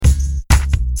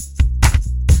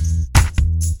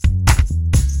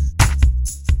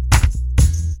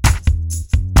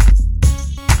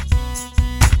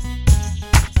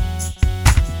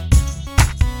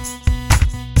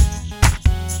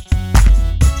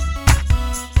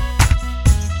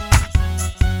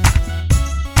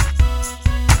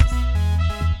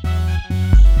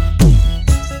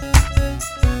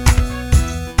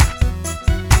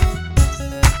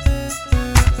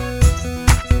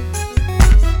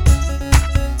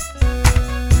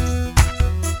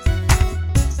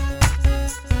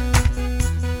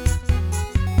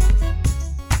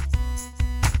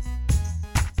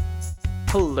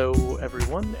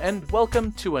and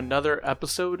welcome to another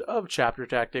episode of Chapter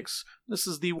Tactics. This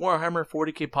is the Warhammer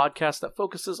 40k podcast that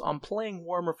focuses on playing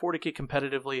Warhammer 40k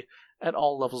competitively at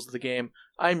all levels of the game.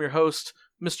 I'm your host,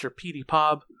 Mr. Petey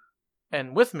Pob,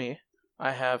 and with me,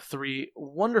 I have three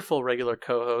wonderful regular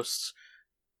co-hosts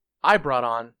I brought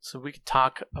on so we could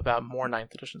talk about more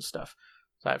 9th edition stuff.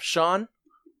 So I have Sean.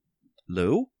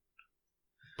 Lou?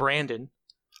 Brandon.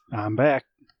 I'm back.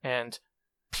 And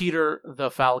Peter the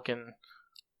Falcon.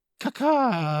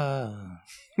 Caca.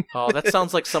 Oh, that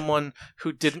sounds like someone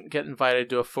who didn't get invited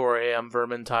to a 4 a.m.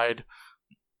 Vermintide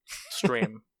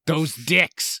stream. Those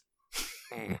dicks.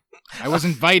 I was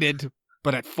invited,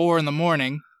 but at 4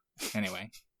 a.m.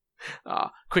 Anyway.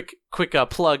 Quick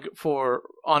plug for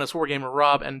Honest Wargamer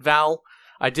Rob and Val.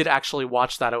 I did actually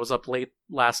watch that. I was up late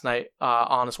last night.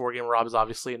 Honest Wargamer Rob is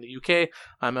obviously in the UK.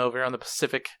 I'm over here on the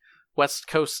Pacific West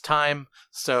Coast time,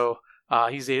 so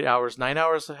he's 9 hours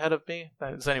ahead of me.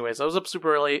 Anyways, I was up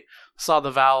super late, saw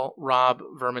the Val Rob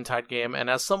Vermintide game, and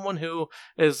as someone who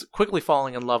is quickly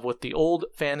falling in love with the old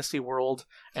fantasy world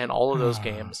and all of those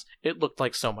games, it looked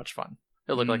like so much fun.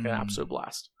 It looked like an absolute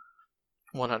blast.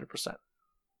 100%.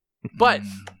 But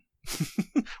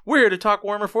we're here to talk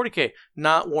Warhammer 40k,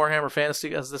 not Warhammer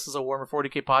Fantasy, as this is a Warhammer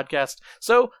 40k podcast.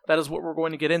 So that is what we're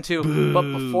going to get into. Boo.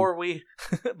 But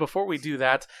before we do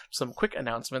that, some quick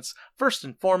announcements. First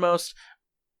and foremost,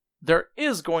 there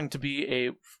is going to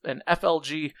be an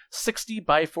FLG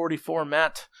 60x44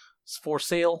 mat for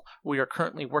sale. We are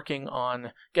currently working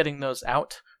on getting those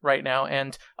out right now.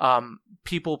 And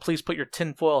people, please put your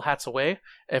tinfoil hats away.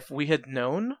 If we had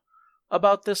known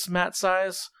about this mat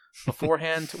size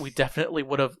beforehand, we definitely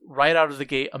would have, right out of the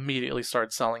gate, immediately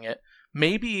started selling it.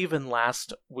 Maybe even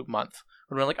last month.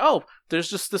 We're like, oh, there's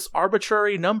just this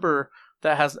arbitrary number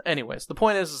that has... Anyways, the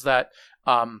point is that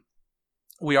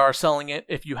we are selling it.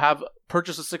 If you have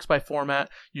purchased a 6x4 mat,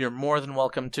 you're more than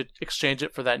welcome to exchange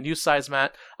it for that new size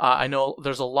mat. I know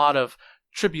there's a lot of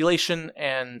tribulation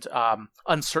and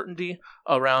uncertainty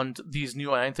around these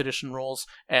new 9th edition rules,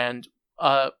 and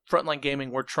Frontline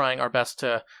Gaming, we're trying our best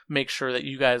to make sure that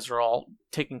you guys are all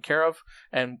taken care of,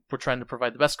 and we're trying to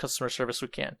provide the best customer service we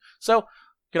can. So you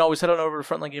can always head on over to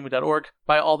frontlinegaming.org,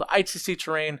 buy all the ITC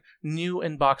terrain, new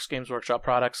in-box Games Workshop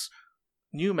products,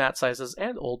 new mat sizes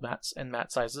and old mats and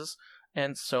mat sizes,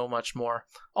 and so much more.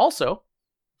 Also,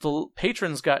 the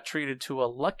patrons got treated to a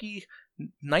lucky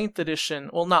 9th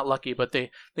edition, well, not lucky, but they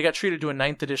got treated to a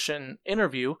 9th edition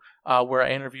interview where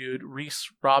I interviewed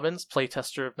Reese Robbins,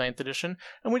 playtester of 9th edition,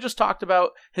 and we just talked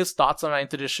about his thoughts on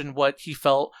 9th edition, what he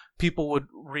felt people would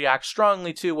react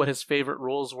strongly to, what his favorite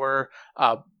rules were,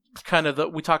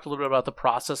 we talked a little bit about the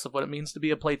process of what it means to be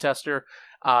a playtester.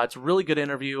 It's a really good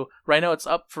interview. Right now it's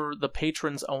up for the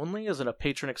patrons only, as in a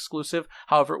patron exclusive.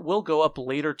 However, it will go up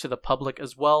later to the public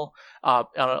as well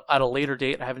at a later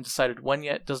date. I haven't decided when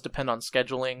yet. It does depend on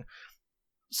scheduling.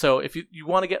 So if you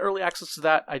want to get early access to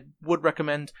that, I would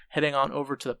recommend heading on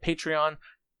over to the Patreon.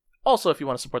 Also, if you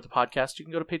want to support the podcast, you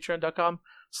can go to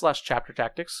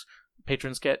patreon.com/chaptertactics.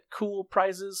 Patrons get cool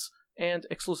prizes and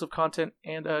exclusive content,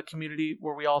 and a community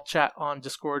where we all chat on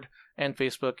Discord and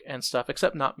Facebook and stuff,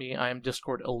 except not me. I am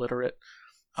Discord illiterate,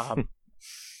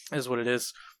 is what it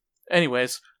is.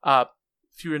 Anyways, if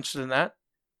you're interested in that,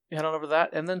 head on over to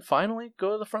that. And then finally,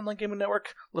 go to the Frontline Gaming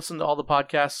Network, listen to all the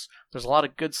podcasts. There's a lot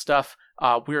of good stuff.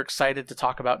 We're excited to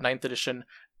talk about 9th edition,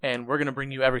 and we're going to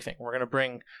bring you everything. We're going to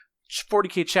bring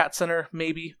 40k Chat Center,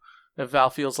 maybe, if Val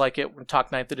feels like it. We're going to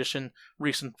talk 9th edition.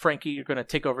 Reese and Frankie are going to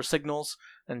take over Signals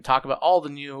and talk about all the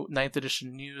new 9th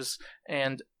edition news.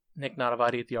 And Nick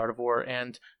Nadavati at The Art of War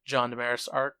and John Damaris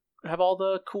have all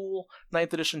the cool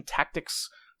 9th edition tactics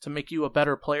to make you a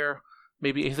better player.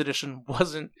 Maybe 8th edition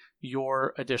wasn't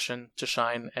your edition to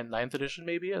shine, and 9th edition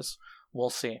maybe is. We'll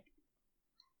see.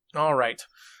 All right.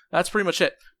 That's pretty much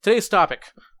it. Today's topic.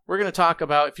 We're going to talk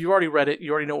about, if you already read it,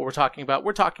 you already know what we're talking about.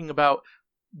 We're talking about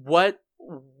what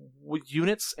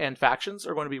units and factions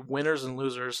are going to be winners and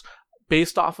losers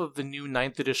based off of the new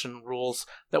 9th edition rules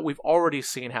that we've already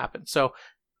seen happen. So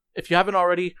if you haven't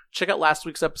already, check out last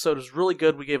week's episode. It was really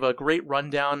good. We gave a great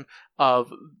rundown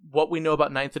of what we know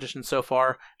about 9th edition so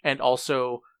far, and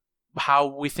also how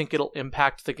we think it'll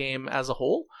impact the game as a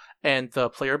whole and the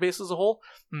player base as a whole.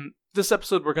 This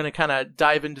episode, we're going to kind of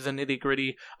dive into the nitty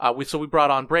gritty. So we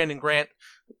brought on Brandon Grant,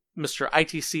 Mr.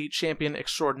 ITC Champion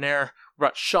Extraordinaire.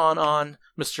 Brought Sean on,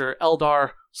 Mr.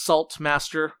 Eldar Salt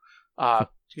Master.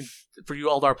 For you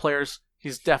Eldar players,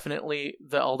 he's definitely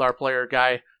the Eldar player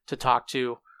guy to talk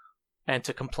to and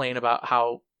to complain about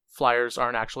how flyers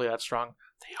aren't actually that strong.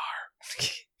 They are.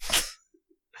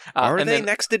 Are and they then,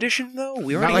 next edition, though?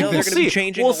 We Not already like know they're this. going to be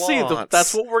changing We'll a see. lot.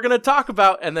 That's what we're going to talk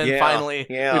about. And then Yeah, finally,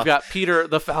 yeah. we've got Peter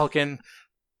the Falcon,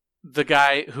 the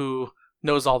guy who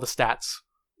knows all the stats.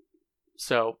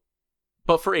 So,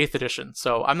 but for 8th edition.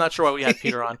 So I'm not sure why we had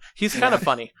Peter on. He's kind of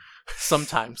funny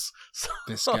sometimes. So,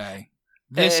 This guy.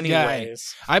 This guy.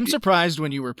 anyways. I'm surprised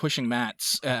when you were pushing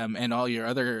mats and all your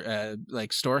other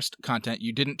like store content,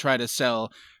 you didn't try to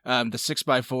sell the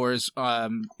 6x4s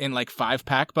in like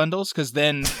 5-pack bundles, because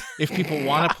then if people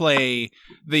want to play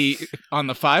on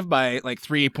the 5x like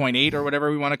 3.8 or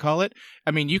whatever we want to call it,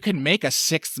 I mean, you can make a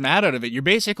 6th mat out of it. You're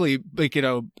basically like,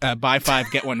 buy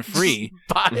 5 get one free.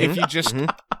 If you just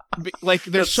like,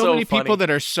 there's That's so so many people funny. that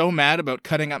are so mad about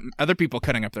cutting up other people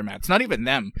cutting up their mats. Not even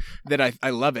them, that I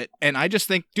love it, and I just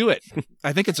think do it.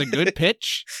 I think it's a good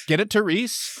pitch. Get it to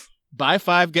Reese. Buy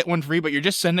 5 get one free, but you're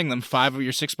just sending them 5 of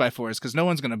your 6x4s because no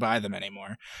one's going to buy them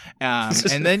anymore. And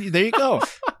then there you go.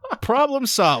 Problem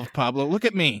solved, Pablo. Look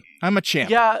at me. I'm a champ.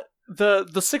 Yeah, the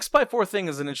 6x4 thing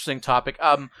is an interesting topic.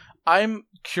 I'm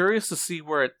curious to see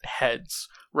where it heads,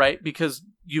 right? Because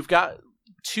you've got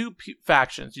two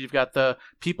factions. You've got the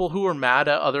people who are mad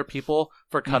at other people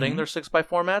for cutting their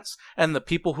 6x4 mats, and the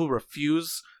people who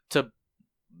refuse to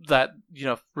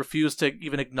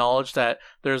even acknowledge that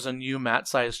there's a new mat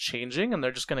size changing, and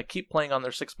they're just going to keep playing on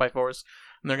their 6x4s,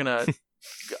 and they're going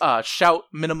to shout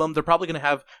minimum. They're probably going to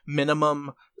have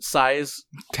minimum size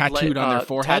Tattooed on their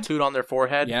forehead. Tattooed on their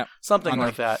forehead. Yeah. Something on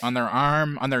like their, that. on their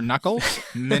arm, on their knuckles,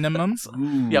 minimum.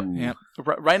 Yep. Yep.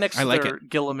 Right next I to like their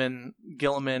Gilliman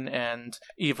and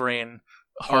Evrain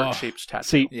heart-shaped tattoo.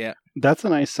 See, Yeah. that's a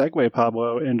nice segue,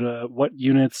 Pablo, into what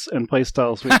units and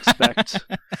playstyles we expect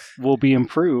will be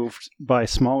improved by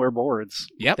smaller boards.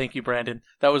 Yep. Thank you, Brandon.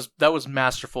 That was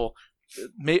masterful.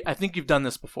 I think you've done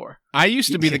this before. I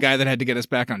used to be the guy that had to get us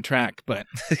back on track, but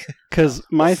Because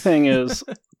my thing is,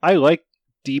 I like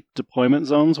deep deployment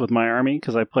zones with my army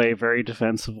because I play very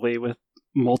defensively with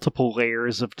multiple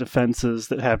layers of defenses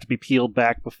that have to be peeled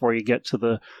back before you get to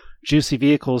the juicy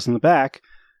vehicles in the back.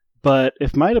 But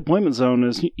if my deployment zone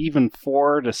is even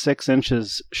 4 to 6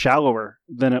 inches shallower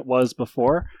than it was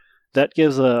before, that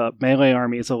gives a melee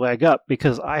armies a leg up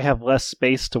because I have less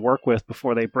space to work with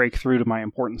before they break through to my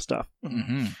important stuff.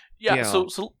 Yeah, Yeah.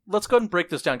 So let's go ahead and break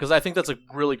this down, because I think that's a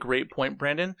really great point,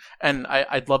 Brandon, and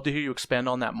I'd love to hear you expand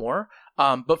on that more.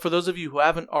 But for those of you who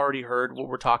haven't already heard what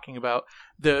we're talking about,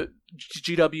 the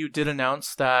GW did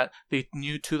announce that the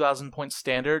new 2,000 point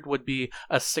standard would be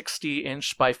a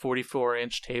 60-inch by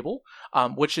 44-inch table,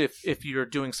 which, if you're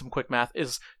doing some quick math,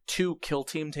 is 2 kill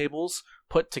team tables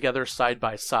put together side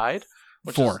by side.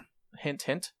 Which 4. Is,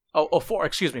 hint. Oh, 4.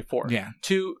 Excuse me, 4. Yeah.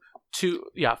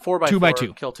 4 by 2 4 by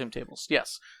 2 kill team tables.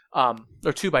 Yes.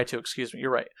 Or 2 by 2. Excuse me.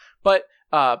 You're right. But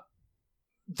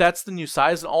that's the new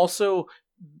size, and also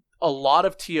a lot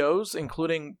of TOs,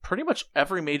 including pretty much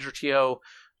every major TO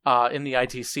in the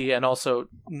ITC, and also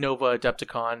Nova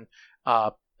Adepticon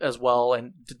as well,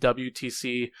 and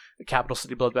WTC, Capital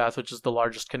City Bloodbath, which is the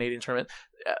largest Canadian tournament.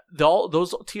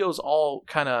 Those TOs all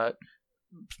kind of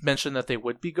mentioned that they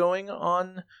would be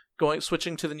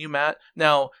switching to the new mat.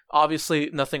 Now, obviously,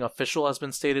 nothing official has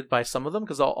been stated by some of them,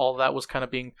 because all that was kind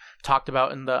of being talked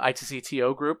about in the ITC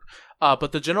TO group.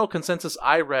 But the general consensus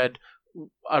I read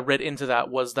into that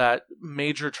was that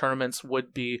major tournaments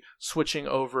would be switching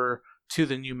over to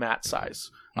the new mat size.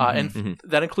 And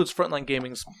that includes Frontline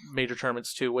Gaming's major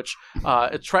tournaments too, which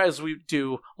as we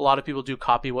do, a lot of people do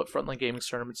copy what Frontline Gaming's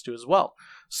tournaments do as well.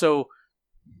 So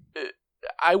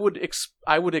I would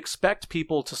expect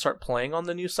people to start playing on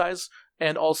the new size,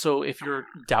 and also if you're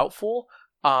doubtful,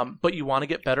 but you want to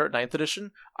get better at 9th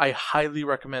edition, I highly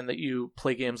recommend that you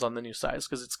play games on the new size,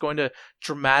 because it's going to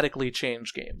dramatically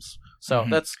change games. So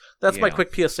that's my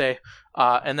quick PSA.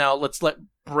 And now let's let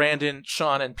Brandon,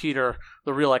 Sean, and Peter,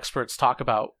 the real experts, talk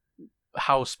about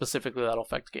how specifically that'll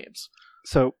affect games.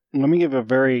 So let me give a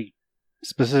very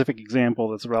specific example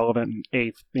that's relevant in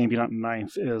 8th, maybe not in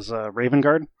 9th, is Raven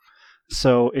Guard.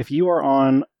 So if you are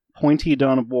on pointy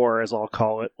Dawn of War, as I'll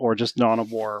call it, or just Dawn of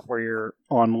War, where you're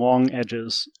on long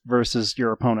edges versus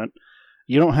your opponent,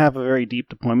 you don't have a very deep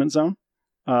deployment zone.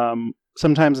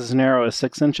 Sometimes as narrow as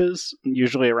 6 inches,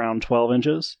 usually around 12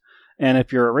 inches. And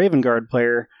if you're a Raven Guard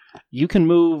player, you can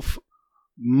move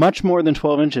much more than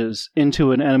 12 inches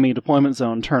into an enemy deployment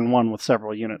zone turn 1 with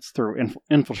several units through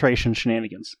infiltration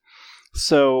shenanigans.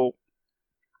 So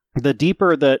the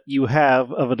deeper that you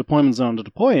have of a deployment zone to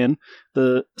deploy in,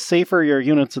 the safer your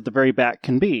units at the very back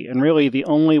can be. And really the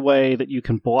only way that you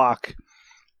can block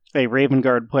a Raven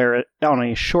Guard player on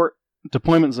a short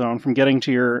deployment zone from getting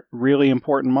to your really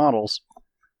important models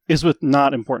is with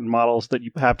not important models that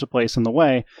you have to place in the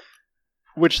way.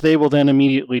 which they will then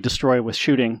immediately destroy with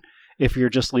shooting if you're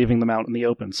just leaving them out in the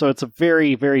open. So it's a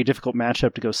very, very difficult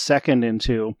matchup to go second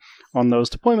into on those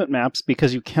deployment maps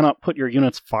because you cannot put your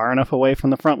units far enough away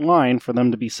from the front line for them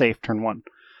to be safe turn one.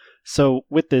 So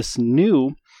with this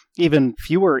new, even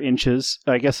fewer inches,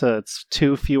 I guess it's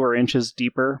 2 fewer inches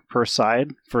deeper per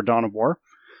side for Dawn of War,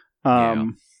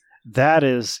 that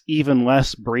is even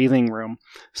less breathing room.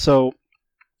 So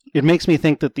it makes me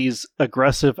think that these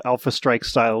aggressive Alpha Strike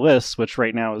style lists, which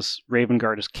right now is Raven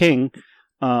Guard is king,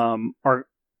 are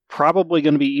probably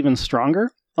going to be even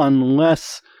stronger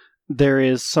unless there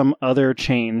is some other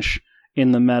change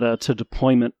in the meta to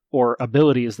deployment or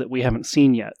abilities that we haven't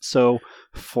seen yet. So,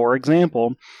 for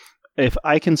example, if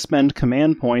I can spend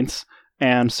command points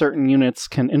and certain units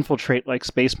can infiltrate like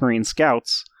Space Marine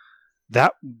scouts,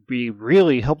 that would be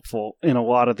really helpful in a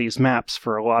lot of these maps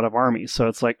for a lot of armies. So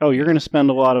it's like, oh, you're going to spend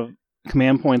a lot of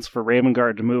command points for Raven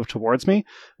Guard to move towards me.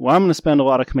 Well, I'm going to spend a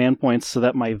lot of command points so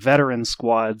that my veteran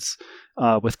squads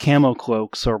with camo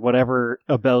cloaks or whatever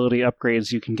ability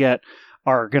upgrades you can get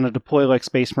are going to deploy like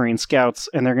Space Marine scouts,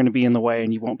 and they're going to be in the way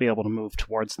and you won't be able to move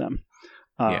towards them.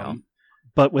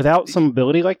 But without some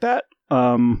ability like that,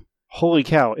 holy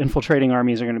cow, infiltrating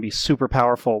armies are going to be super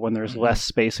powerful when there's less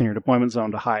space in your deployment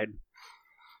zone to hide.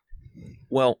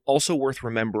 Well, also worth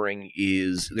remembering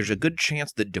is there's a good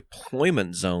chance that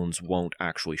deployment zones won't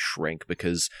actually shrink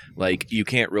because, like, you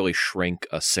can't really shrink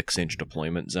a 6-inch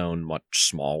deployment zone much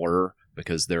smaller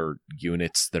because they're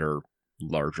units that are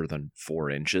larger than 4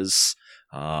 inches.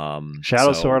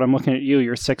 Shadow Sword, I'm looking at you.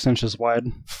 You're 6 inches wide.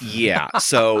 Yeah,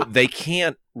 so they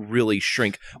can't really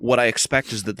shrink. What I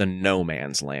expect is that the no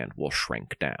man's land will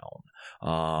shrink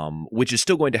down, which is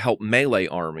still going to help melee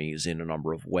armies in a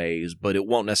number of ways, but it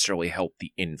won't necessarily help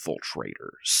the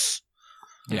infiltrators.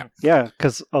 Yeah,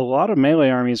 because a lot of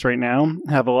melee armies right now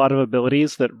have a lot of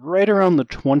abilities that right around the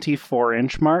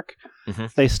 24-inch mark,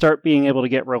 they start being able to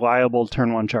get reliable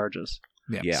turn 1 charges.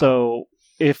 Yeah. So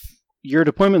if your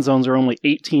deployment zones are only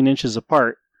 18 inches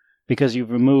apart because you've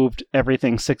removed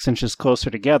everything 6 inches closer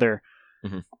together,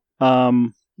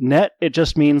 net, it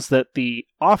just means that the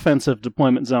offensive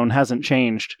deployment zone hasn't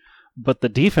changed, but the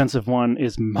defensive one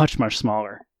is much, much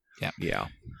smaller. Yeah,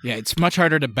 it's much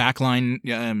harder to backline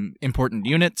important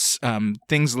units.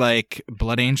 Things like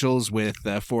Blood Angels with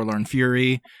Forlorn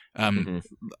Fury.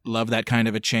 Love that kind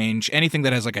of a change. Anything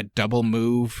that has like a double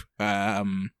move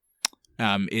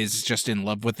is just in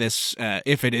love with this.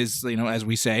 If it is, as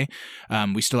we say,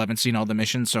 we still haven't seen all the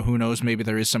missions, so who knows? Maybe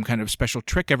there is some kind of special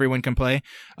trick everyone can play.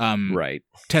 Right.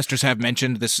 Testers have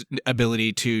mentioned this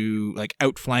ability to like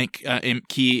outflank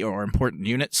key or important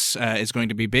units is going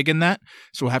to be big in that.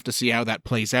 So we'll have to see how that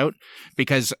plays out.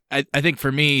 Because I think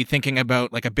for me, thinking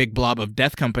about like a big blob of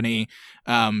Death Company,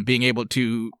 being able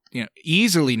to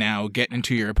easily now get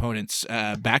into your opponent's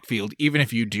backfield, even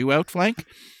if you do outflank,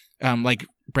 like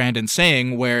Brandon's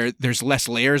saying, where there's less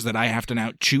layers that I have to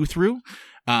now chew through.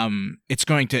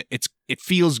 It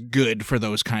feels good for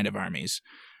those kind of armies.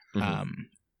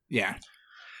 Yeah.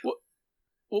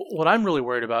 What I'm really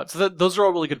worried about, so those are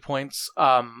all really good points.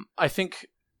 I think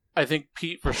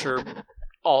Pete for sure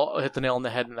all hit the nail on the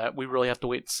head in that we really have to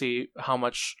wait and see how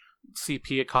much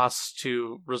CP it costs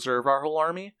to reserve our whole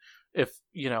army. If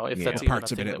that's even a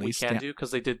thing that we can do,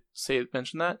 because they did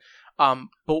mention that.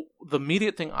 But the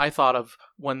immediate thing I thought of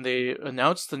when they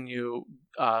announced the new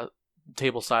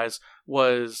table size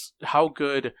was how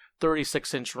good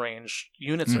 36-inch range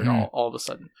units are all of a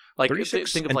sudden. Like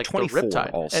think of like the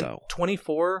Riptide also. And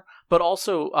 24, but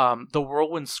also the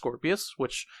Whirlwind Scorpius,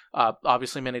 which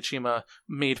obviously Manichima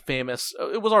made famous.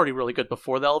 It was already really good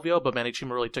before the LVO, but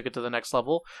Manichima really took it to the next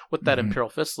level with that Imperial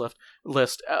Fist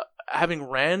list. Having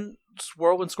ran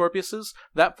Whirlwind Scorpiuses,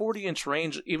 that 40-inch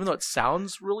range, even though it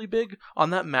sounds really big,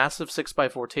 on that massive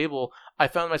 6x4 table, I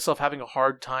found myself having a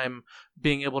hard time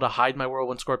being able to hide my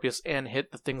Whirlwind Scorpius and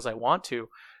hit the things I want to.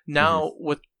 Now,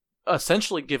 with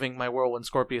essentially giving my Whirlwind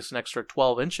Scorpius an extra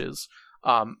 12 inches,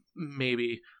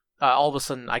 maybe all of a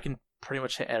sudden I can pretty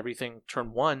much hit everything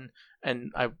turn 1,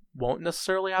 and I won't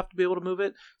necessarily have to be able to move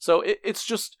it. So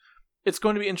it's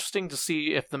going to be interesting to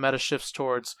see if the meta shifts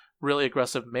towards really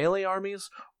aggressive melee armies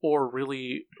or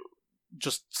really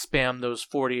just spam those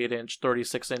 48-inch,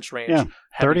 36-inch range. Yeah,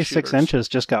 36 shooters. inches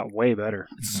just got way better.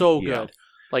 It's so good.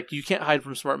 Like, you can't hide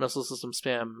from smart missile system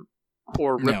spam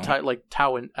or Riptide, like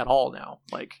Tau at all now.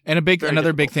 Like, and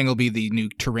another big thing will be the new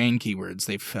terrain keywords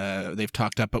they've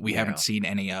talked up, but we haven't seen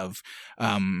any of.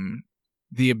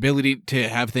 The ability to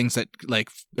have things that like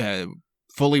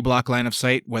fully block line of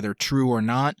sight, whether true or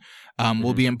not,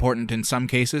 will be important in some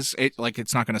cases. It's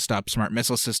not going to stop smart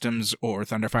missile systems or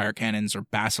Thunderfire cannons or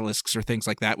basilisks or things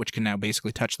like that, which can now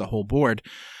basically touch the whole board.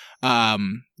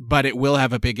 But it will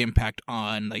have a big impact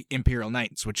on like Imperial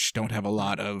Knights, which don't have a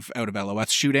lot of out of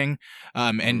LOS shooting,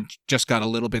 and just got a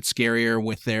little bit scarier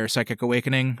with their Psychic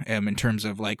Awakening, in terms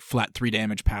of like flat 3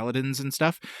 damage paladins and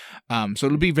stuff. So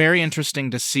it'll be very interesting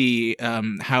to see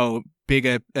how big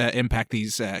a impact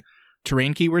these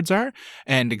terrain keywords are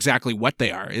and exactly what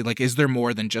they are. Like, is there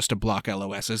more than just a block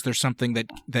LOS? Is there something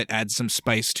that adds some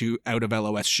spice to out of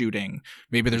LOS shooting?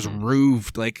 Maybe there's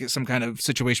roofed, like some kind of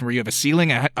situation where you have a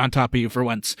ceiling on top of you for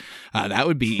once. That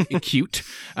would be cute.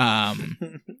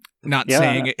 Not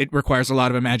saying it requires a lot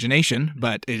of imagination,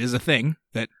 but it is a thing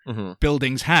that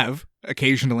buildings have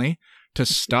occasionally to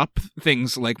stop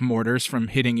things like mortars from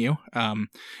hitting you.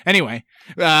 Anyway,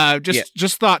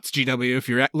 just thoughts, GW, if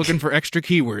you're looking for extra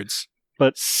keywords.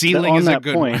 But ceiling is a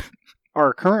good one.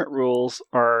 Our current rules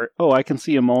are, I can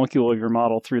see a molecule of your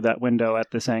model through that window at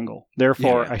this angle.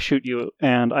 Therefore, I shoot you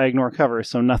and I ignore cover,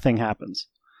 so nothing happens.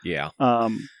 Yeah.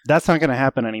 That's not going to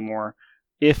happen anymore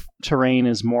if terrain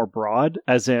is more broad,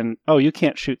 as in, you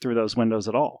can't shoot through those windows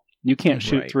at all. You can't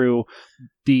shoot through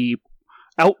the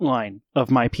outline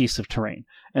of my piece of terrain.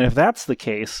 And if that's the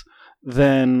case,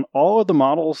 then all of the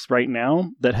models right now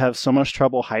that have so much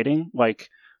trouble hiding, like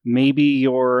maybe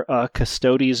your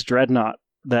Custodes Dreadnought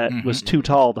that was too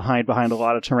tall to hide behind a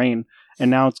lot of terrain, and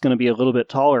now it's going to be a little bit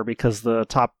taller because the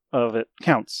top of it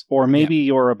counts. Or maybe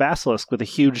you're a Basilisk with a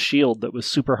huge shield that was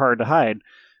super hard to hide.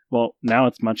 Well, now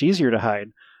it's much easier to hide.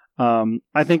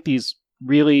 I think these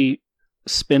really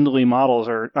spindly models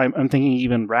I'm thinking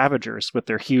even Ravagers with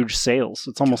their huge sails.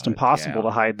 It's almost impossible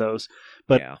to hide those.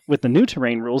 But with the new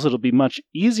terrain rules, it'll be much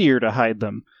easier to hide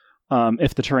them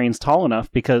if the terrain's tall enough,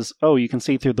 because, you can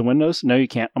see through the windows? No, you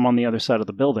can't. I'm on the other side of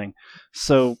the building.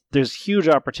 So there's huge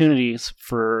opportunities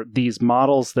for these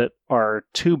models that are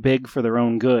too big for their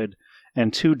own good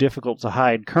and too difficult to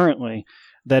hide currently,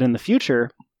 that in the future,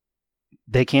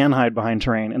 they can hide behind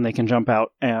terrain and they can jump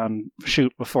out and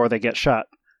shoot before they get shot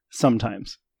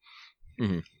sometimes.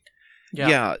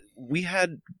 Yeah, we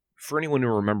had... For anyone who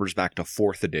remembers back to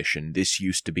 4th edition, this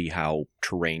used to be how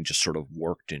terrain just sort of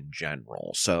worked in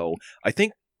general. So I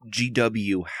think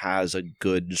GW has a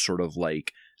good sort of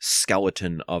like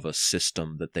skeleton of a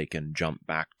system that they can jump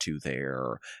back to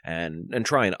there and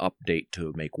try and update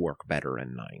to make work better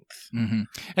in 9th.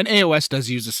 And AOS does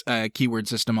use a keyword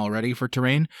system already for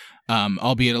terrain,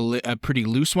 albeit a pretty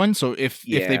loose one. So if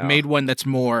they've made one that's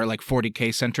more like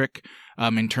 40k centric,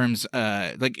 in terms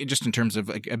in terms of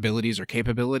like abilities or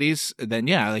capabilities, then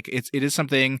it is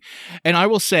something. And I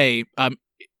will say,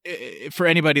 for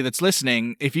anybody that's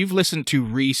listening, if you've listened to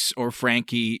Reese or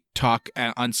Frankie talk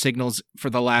on Signals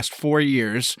for the last 4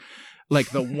 years, like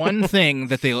the one thing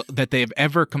that they've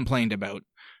ever complained about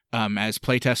as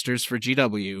playtesters for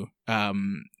GW,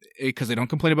 because they don't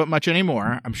complain about much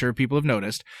anymore, I'm sure people have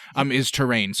noticed, is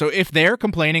terrain. So if they're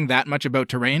complaining that much about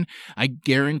terrain, I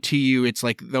guarantee you it's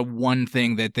like the one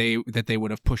thing that they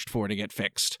would have pushed for to get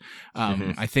fixed.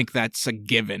 I think that's a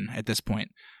given at this point.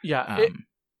 Yeah.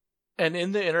 And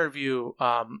in the interview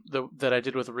that I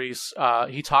did with Reese,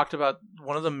 he talked about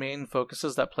one of the main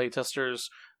focuses that playtesters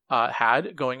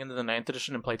had going into the 9th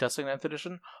edition and playtesting 9th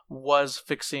edition was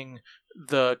fixing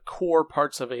the core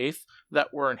parts of 8th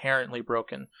that were inherently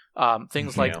broken.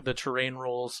 Things like the terrain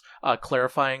rules,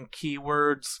 clarifying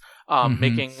keywords,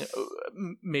 making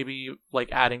maybe like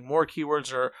adding more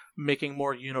keywords or making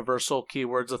more universal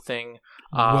keywords a thing.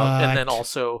 And then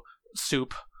also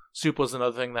soup. Soup was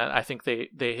another thing that I think they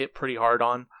hit pretty hard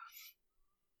on.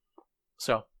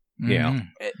 So,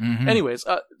 anyways,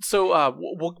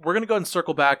 we're going to go and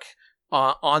circle back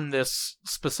on this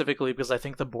specifically because I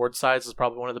think the board size is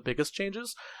probably one of the biggest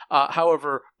changes.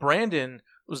 However, Brandon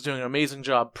was doing an amazing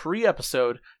job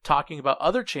pre-episode talking about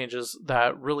other changes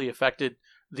that really affected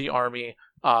the army.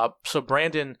 So,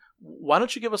 Brandon, why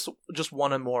don't you give us just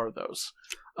one or more of those?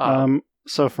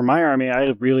 So for my army,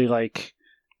 I really like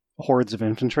hordes of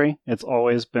infantry. It's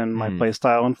always been my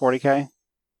playstyle in 40k.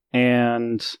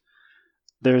 And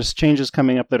there's changes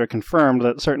coming up that are confirmed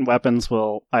that certain weapons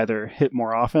will either hit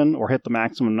more often or hit the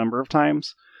maximum number of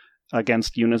times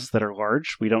against units that are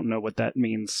large. We don't know what that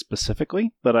means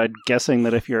specifically, but I'm guessing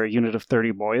that if you're a unit of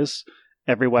 30 boys,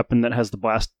 every weapon that has the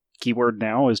blast keyword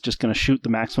now is just going to shoot the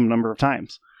maximum number of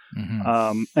times.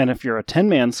 And if you're a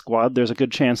 10-man squad, there's a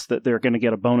good chance that they're going to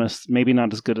get a bonus, maybe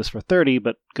not as good as for 30,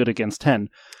 but good against 10.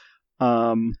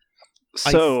 On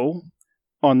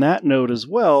that note as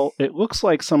well, it looks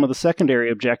like some of the secondary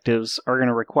objectives are going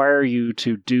to require you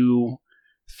to do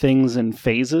things in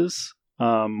phases.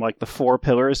 like the Four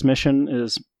Pillars mission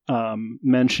is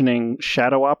mentioning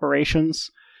shadow operations,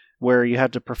 where you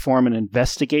have to perform an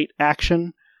investigate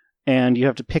action, and you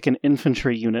have to pick an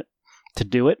infantry unit to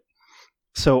do it.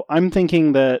 So I'm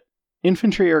thinking that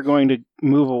infantry are going to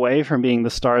move away from being the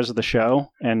stars of the show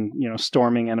and,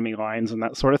 storming enemy lines and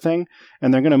that sort of thing,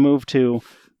 and they're going to move to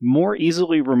more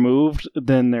easily removed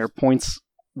than their points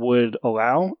would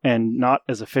allow, and not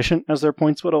as efficient as their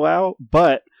points would allow,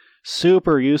 but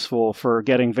super useful for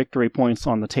getting victory points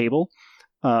on the table.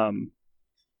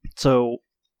 So,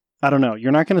 I don't know.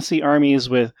 You're not going to see armies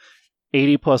with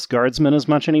 80 plus guardsmen as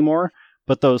much anymore,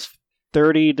 but those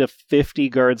 30 to 50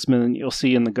 guardsmen you'll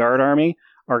see in the guard army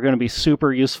are going to be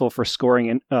super useful for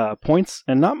scoring points,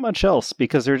 and not much else,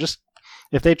 because they're just,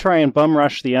 if they try and bum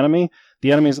rush the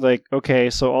enemy's like, okay,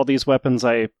 so all these weapons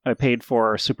I paid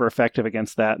for are super effective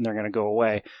against that, and they're going to go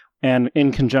away. And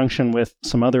in conjunction with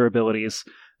some other abilities,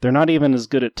 they're not even as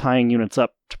good at tying units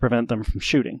up to prevent them from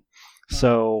shooting.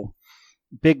 So,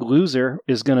 big loser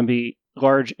is going to be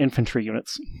large infantry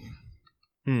units.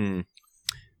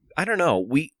 I don't know.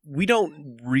 We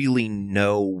don't really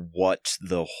know what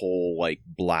the whole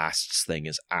blasts thing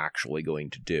is actually going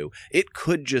to do. It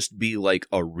could just be a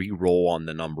reroll on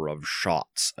the number of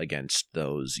shots against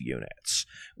those units,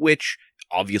 which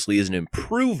obviously is an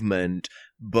improvement,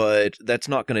 but that's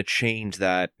not going to change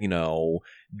that,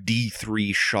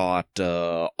 D3 shot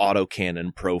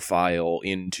autocannon profile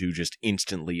into just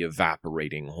instantly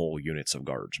evaporating whole units of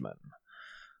guardsmen.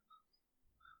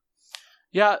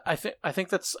 Yeah, I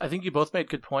think you both made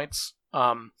good points.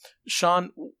 Sean,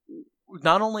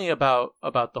 not only about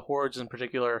the hordes in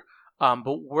particular,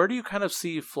 but where do you kind of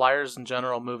see flyers in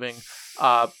general moving?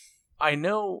 I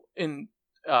know in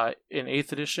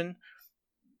 8th edition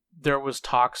there was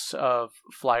talks of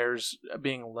flyers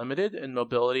being limited in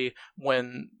mobility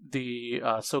when the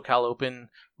SoCal Open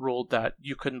ruled that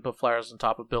you couldn't put flyers on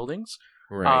top of buildings.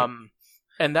 Right.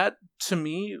 And that, to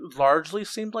me, largely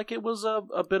seemed like it was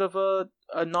a bit of a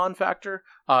non-factor.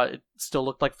 It still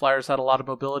looked like flyers had a lot of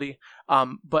mobility.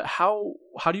 But how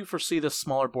do you foresee this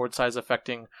smaller board size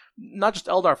affecting not just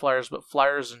Eldar flyers, but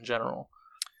flyers in general?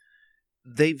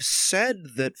 They've said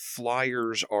that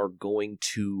flyers are going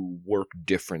to work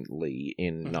differently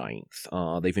in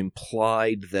 9th. They've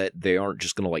implied that they aren't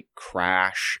just going to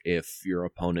crash if your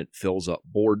opponent fills up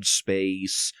board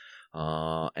space.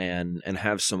 And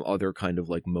have some other kind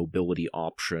of mobility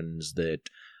options that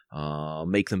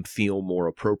make them feel more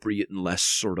appropriate and less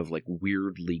sort of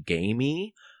weirdly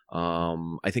gamey.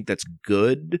 I think that's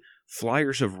good.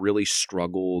 Flyers have really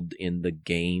struggled in the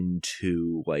game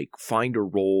to find a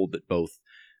role that both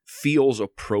feels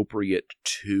appropriate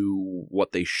to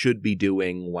what they should be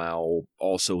doing while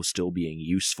also still being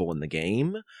useful in the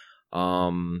game.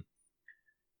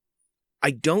 I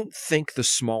don't think the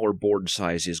smaller board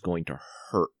size is going to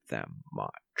hurt them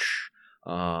much.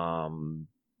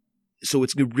 So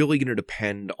it's really going to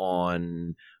depend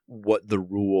on what the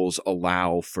rules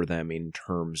allow for them in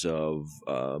terms of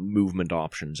movement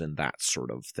options and that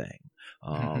sort of thing.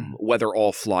 Whether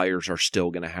all flyers are still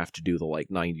going to have to do the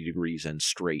 90 degrees and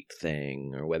straight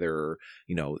thing, or whether,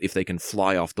 if they can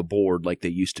fly off the board like they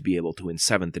used to be able to in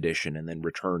 7th edition and then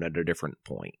return at a different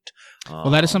point.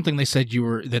 Well, that is something they said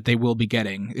that they will be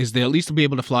getting, is they'll at least be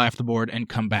able to fly off the board and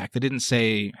come back. They didn't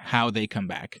say how they come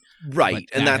back. Right,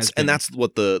 and that's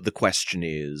what the question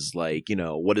is,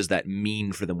 what does that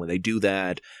mean for them when they do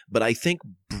that? But I think,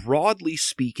 broadly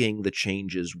speaking, the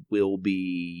changes will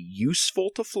be useful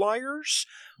to flyers.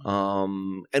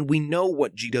 And we know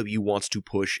what GW wants to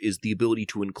push is the ability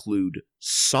to include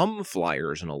some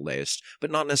flyers in a list, but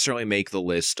not necessarily make the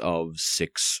list of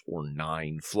 6 or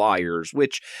 9 flyers,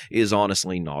 which is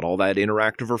honestly not all that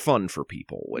interactive or fun for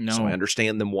people. No. So I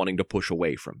understand them wanting to push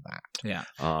away from that. Yeah.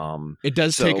 It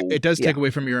does take away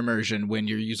from your immersion when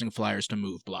you're using flyers to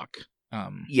move block.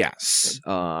 Yes.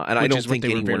 And I don't think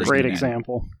anyone is great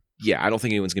example. Yeah, I don't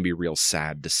think anyone's going to be real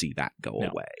sad to see that go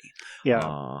away.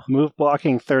 Yeah, move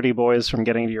blocking 30 boys from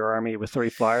getting to your army with 3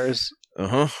 flyers.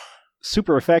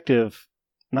 Super effective,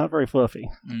 not very fluffy.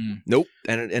 Nope,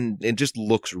 and it just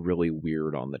looks really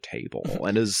weird on the table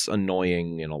and is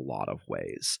annoying in a lot of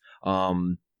ways.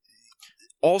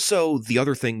 Also, the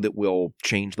other thing that will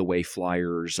change the way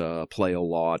flyers play a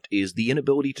lot is the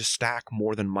inability to stack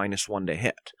more than -1 to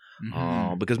hit.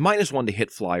 Because -1 to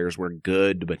hit flyers were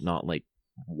good, but not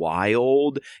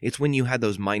wild. It's when you had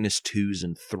those -2s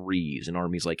and 3s in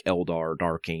armies like Eldar,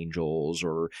 Dark Angels,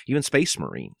 or even Space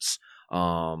Marines.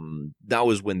 That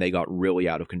was when they got really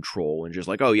out of control and just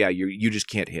oh yeah, you just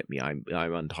can't hit me. I'm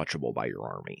untouchable by your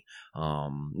army.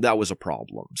 That was a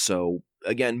problem. So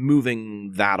again,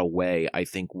 moving that away, I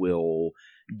think will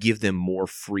give them more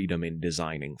freedom in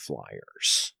designing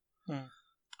flyers.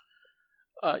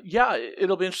 Yeah,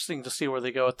 it'll be interesting to see where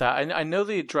they go with that. I know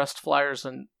they addressed flyers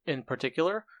in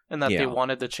particular, and that they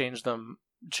wanted to change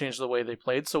the way they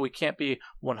played, so we can't be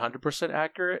 100%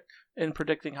 accurate in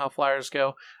predicting how flyers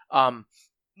go.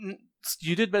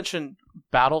 You did mention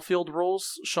battlefield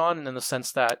rules, Sean, in the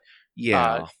sense that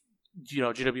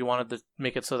GW wanted to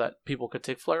make it so that people could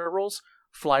take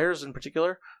flyers in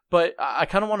particular. But I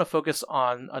kind of want to focus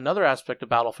on another aspect of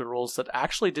battlefield rules that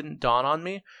actually didn't dawn on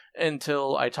me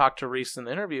until I talked to Reese in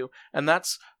the interview, and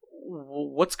that's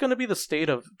what's going to be the state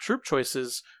of troop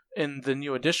choices in the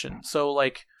new edition. So,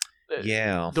 like,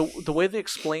 the way they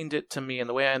explained it to me and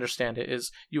the way I understand it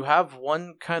is you have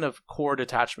one kind of core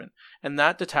detachment, and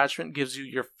that detachment gives you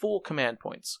your full command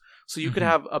points. So you could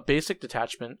have a basic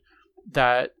detachment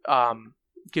that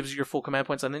gives you your full command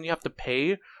points, and then you have to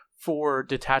pay for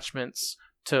detachments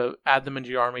to add them into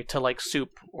your army to, like,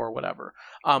 soup or whatever,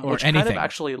 which anything. kind of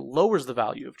actually lowers the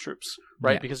value of troops,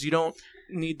 right? Because you don't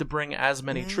need to bring as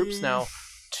many troops now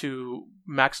to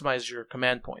maximize your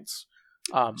command points,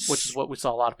 which is what we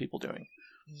saw a lot of people doing.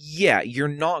 Yeah, you're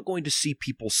not going to see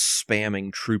people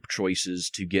spamming troop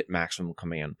choices to get maximum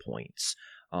command points.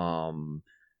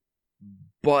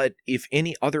 But if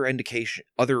any other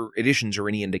editions are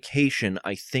any indication,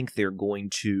 I think they're going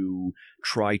to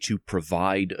try to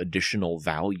provide additional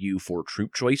value for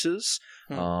troop choices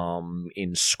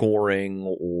in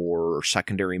scoring or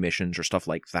secondary missions or stuff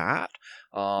like that.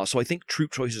 So I think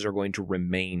troop choices are going to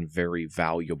remain very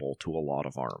valuable to a lot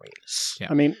of armies. Yeah.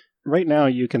 I mean, right now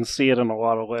you can see it in a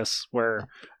lot of lists where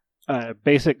a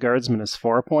basic guardsman is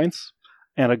 4 points,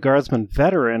 and a guardsman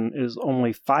veteran is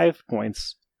only 5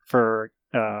 points for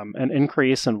an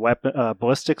increase in weapon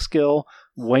ballistic skill,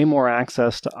 way more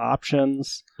access to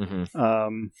options.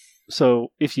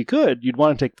 So if you could, you'd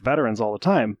want to take the veterans all the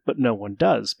time, but no one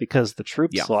does because the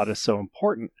troop slot is so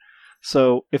important.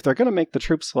 So if they're going to make the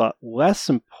troop slot less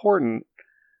important,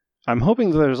 I'm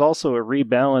hoping that there's also a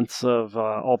rebalance of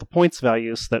all the points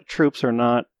values so that troops are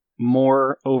not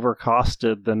more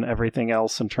overcosted than everything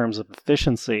else in terms of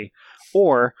efficiency,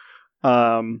 or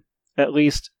at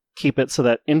least keep it so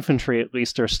that infantry at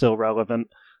least are still relevant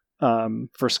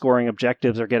for scoring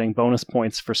objectives or getting bonus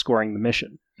points for scoring the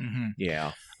mission.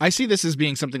 Yeah. I see this as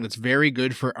being something that's very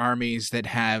good for armies that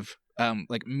have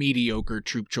like mediocre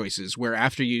troop choices, where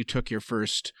after you took your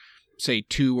first, say,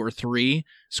 2 or 3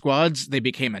 squads, they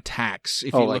became attacks.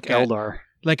 If you look at Eldar.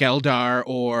 Like Eldar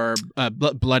or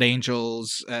Blood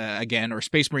Angels, again, or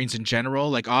Space Marines in general.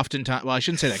 Like, oftentimes, well, I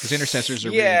shouldn't say that because intercessors are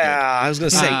really good. I was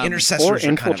going to say intercessors or are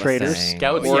kind of a infiltrators, thing.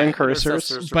 Scouts, or yeah,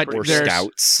 incursors, or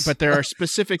scouts. But there are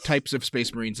specific types of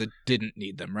Space Marines that didn't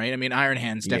need them, right? I mean, Iron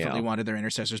Hands definitely wanted their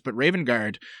intercessors, but Raven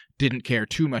Guard didn't care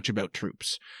too much about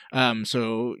troops.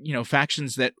 So,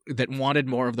 factions that wanted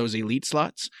more of those elite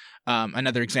slots.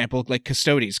 Another example, like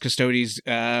Custodes. Custodian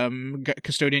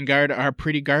Guard are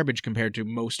pretty garbage compared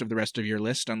to most of the rest of your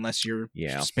list, unless you're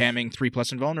spamming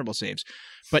 3+ invulnerable saves.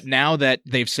 But now that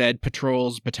they've said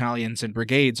patrols, battalions, and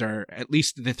brigades are at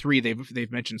least the 3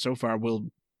 they've mentioned so far will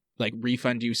like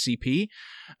refund you CP.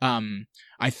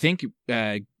 I think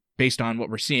based on what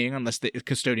we're seeing, unless the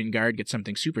Custodian Guard gets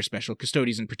something super special,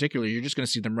 Custodes in particular, you're just going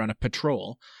to see them run a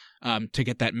patrol to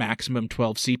get that maximum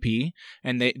 12 CP,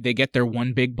 and they get their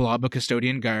one big blob of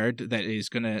Custodian Guard that is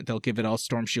they'll give it all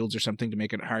storm shields or something to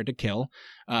make it hard to kill,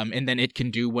 and then it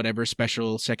can do whatever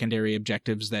special secondary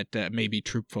objectives that may be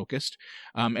troop focused,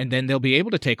 and then they'll be able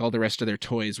to take all the rest of their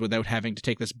toys without having to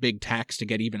take this big tax to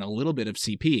get even a little bit of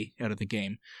CP out of the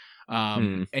game.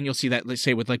 And you'll see that, let's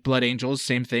say, with like Blood Angels,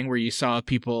 same thing, where you saw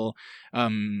people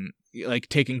like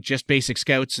taking just basic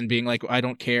scouts and being like, I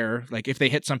don't care. Like, if they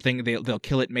hit something, they'll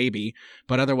kill it maybe,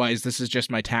 but otherwise this is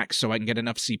just my tax so I can get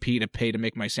enough CP to pay to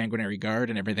make my Sanguinary Guard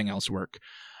and everything else work.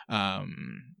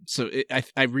 So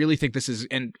I really think this is,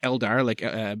 and Eldar,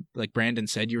 like Brandon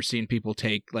said, you're seeing people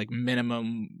take like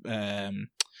minimum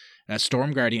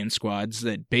Storm Guardian squads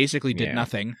that basically did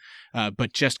nothing,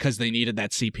 but just because they needed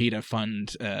that CP to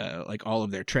fund like all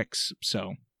of their tricks.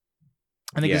 So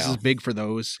I think this is big for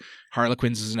those.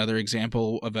 Harlequins is another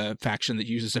example of a faction that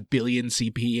uses 1 billion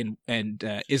CP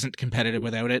and isn't competitive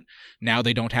without it. Now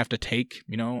they don't have to take,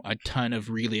 a ton of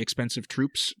really expensive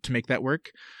troops to make that work.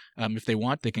 If they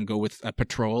want, they can go with a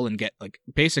patrol and get like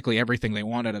basically everything they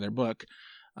want out of their book.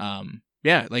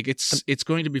 Like it's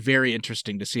going to be very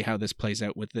interesting to see how this plays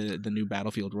out with the new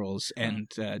battlefield roles and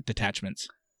detachments.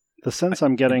 The sense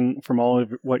I'm getting from all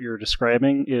of what you're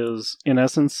describing is, in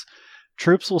essence,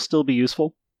 troops will still be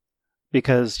useful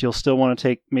because you'll still want to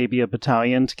take maybe a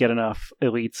battalion to get enough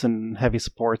elites and heavy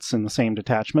supports in the same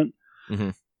detachment. Mm-hmm.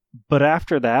 But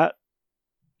after that,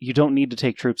 you don't need to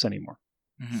take troops anymore.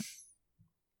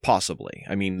 Possibly.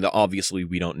 I mean, obviously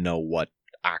we don't know what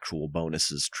actual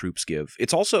bonuses troops give.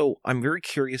 It's also, I'm very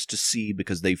curious to see,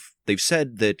 because they've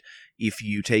said that if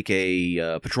you take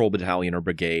a patrol battalion or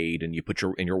brigade and you put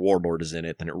your warlord is in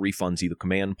it, then it refunds you the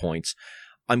command points.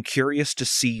 I'm curious to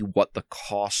see what the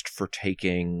cost for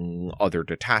taking other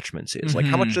detachments is. Like,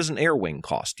 how much does an air wing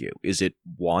cost you? Is it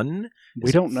 1?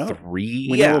 We don't know. 3?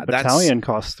 We know a battalion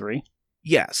costs 3.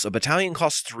 Yes, a battalion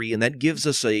costs 3, and that gives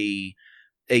us a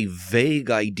vague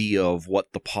idea of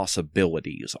what the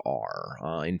possibilities are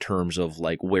in terms of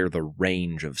like where the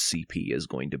range of CP is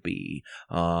going to be.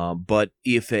 But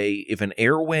if an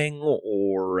air wing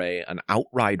or an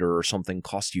outrider or something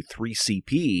costs you 3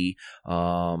 CP,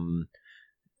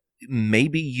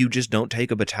 maybe you just don't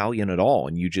take a battalion at all,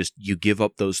 and you give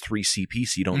up those 3 CP,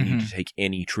 so you don't need to take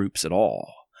any troops at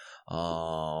all.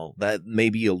 That may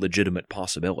be a legitimate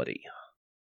possibility.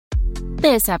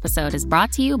 This episode is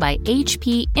brought to you by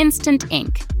HP Instant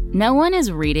Ink. No one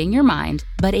is reading your mind,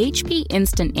 but HP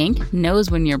Instant Ink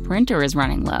knows when your printer is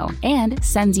running low and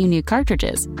sends you new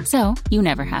cartridges, so you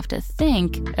never have to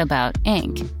think about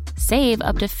ink. Save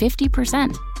up to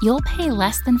 50%. You'll pay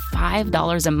less than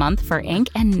 $5 a month for ink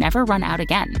and never run out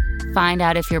again. Find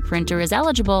out if your printer is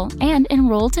eligible and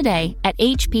enroll today at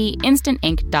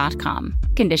hpinstantink.com.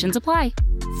 Conditions apply.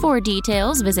 For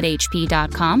details, visit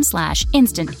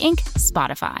hp.com/instantink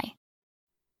Spotify.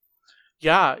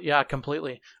 Yeah,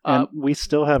 completely. And we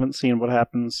still haven't seen what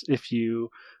happens if you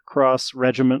cross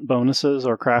regiment bonuses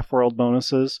or craft world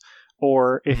bonuses,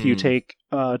 or if you take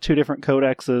 2 different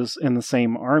codexes in the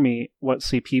same army, what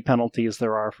CP penalties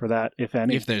there are for that, if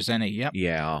any. If there's any, yep.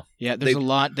 Yeah. Yeah, there's a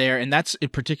lot there, and that's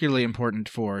particularly important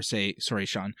for,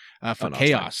 Sean, for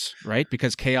Chaos, right?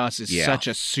 Because Chaos is such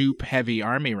a soup-heavy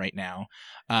army right now,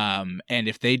 and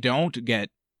if they don't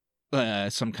get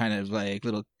some kind of like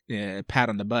little pat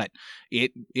on the butt,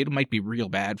 it might be real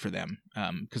bad for them,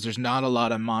 because there's not a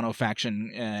lot of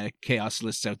mono-faction Chaos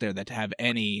lists out there that have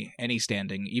any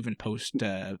standing, even post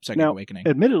Second Awakening.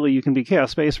 Admittedly, you can be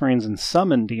Chaos Space Marines and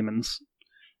summon demons,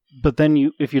 but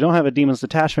then if you don't have a demons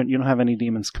detachment, you don't have any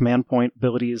demons command point,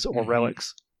 abilities, or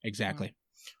relics. Exactly.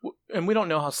 And we don't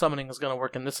know how summoning is going to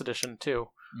work in this edition, too.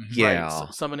 Yeah.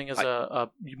 Right? Summoning is a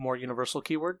more universal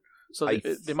keyword, so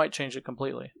they might change it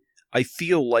completely. I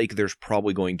feel like there's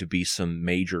probably going to be some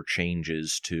major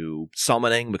changes to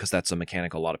summoning, because that's a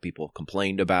mechanic a lot of people have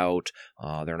complained about.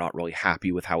 They're not really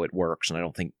happy with how it works, and I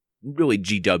don't think really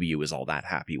GW is all that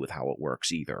happy with how it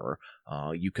works either.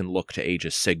 You can look to Age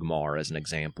of Sigmar as an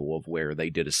example of where they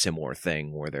did a similar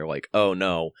thing, where they're like, oh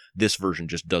no, this version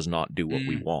just does not do what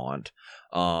we want.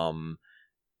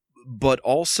 But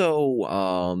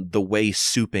also the way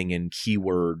souping and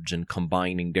keywords and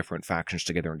combining different factions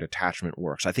together in detachment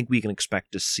works. I think we can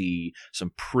expect to see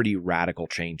some pretty radical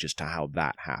changes to how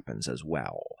that happens as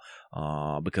well.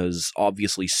 Because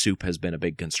obviously soup has been a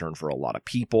big concern for a lot of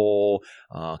people.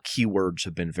 Keywords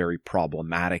have been very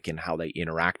problematic in how they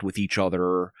interact with each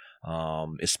other,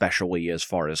 especially as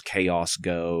far as chaos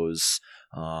goes.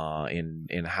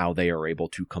 In how they are able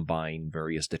to combine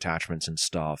various detachments and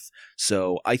stuff.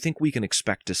 So I think we can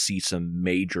expect to see some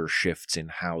major shifts in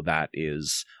how that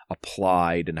is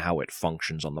applied and how it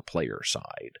functions on the player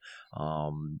side.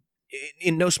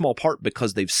 In no small part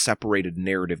because they've separated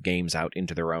narrative games out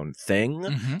into their own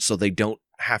thing, so they don't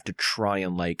have to try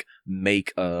and like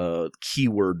make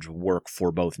keywords work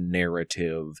for both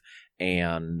narrative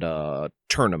and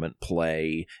tournament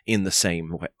play in the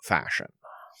same fashion.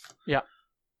 Yeah.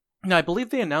 Now, I believe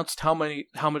they announced how much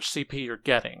CP you're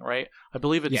getting, right? I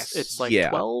believe it's like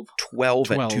 12?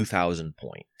 12 at 2,000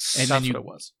 points. And that's what it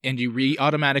was. And you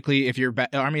automatically, if your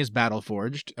army is battle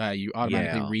forged, you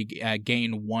automatically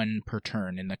gain 1 per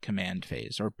turn in the command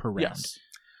phase or per round.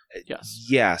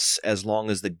 Yes, as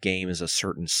long as the game is a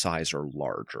certain size or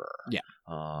larger. Yeah.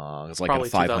 It's like a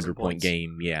 500 point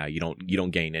game. Yeah, you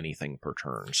don't gain anything per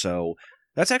turn. So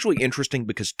that's actually interesting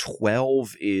because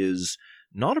 12 is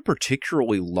not a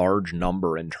particularly large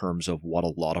number in terms of what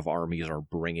a lot of armies are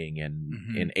bringing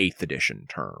in 8th edition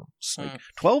terms. Like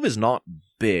 12 is not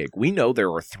big. We know there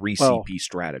are 3 CP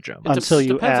stratagems. Until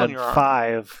you add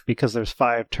 5, because there's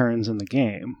 5 turns in the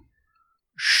game.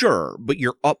 Sure, but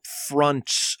your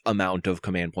upfront amount of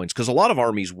command points, because a lot of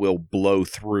armies will blow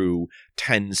through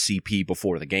 10 CP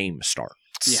before the game starts.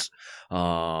 Yeah.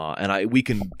 And we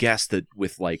can guess that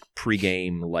with like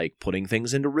pregame, like putting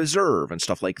things into reserve and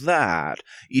stuff like that,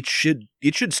 it should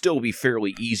still be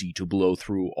fairly easy to blow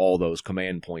through all those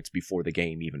command points before the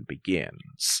game even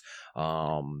begins.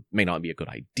 May not be a good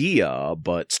idea,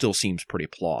 but still seems pretty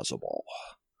plausible.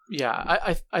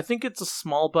 Yeah, I think it's a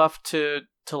small buff to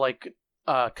like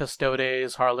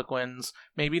Custodes, Harlequins,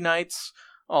 maybe Knights.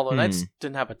 Although Knights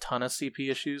didn't have a ton of CP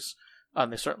issues.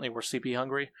 They certainly were CP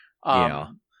hungry.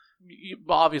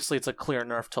 Obviously, it's a clear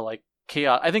nerf to like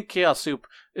Chaos. I think Chaos Soup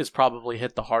is probably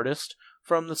hit the hardest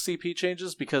from the CP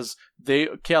changes because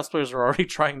Chaos players are already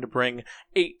trying to bring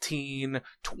 18,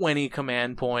 20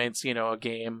 command points, a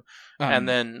game. And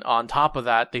then on top of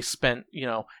that, they spent,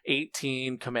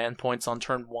 18 command points on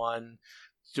turn 1.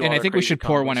 And I think we should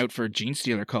pour one out for Gene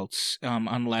Stealer cults,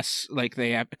 unless like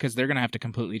they have, because they're going to have to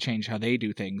completely change how they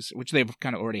do things, which they've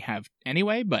kind of already have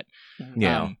anyway. But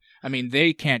I mean,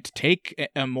 they can't take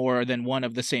more than one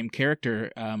of the same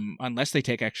character unless they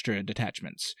take extra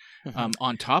detachments.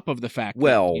 On top of the fact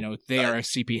that they are a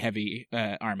CP heavy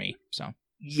army. So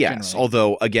yes, generally.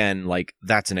 Although again, like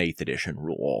that's an 8th edition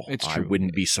rule. It's true. I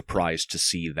wouldn't be surprised to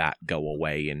see that go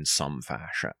away in some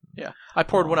fashion. Yeah, I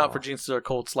poured one out for Gene Stealer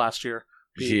cults last year.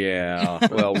 Yeah,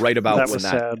 well, right about when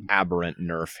that aberrant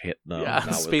nerf hit them. Yeah,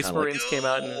 Space Marines came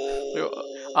out and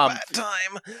bad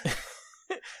time.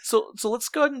 So let's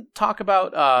go ahead and talk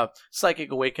about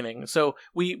Psychic Awakening. So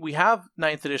we have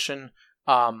 9th edition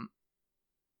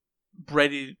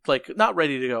ready, like not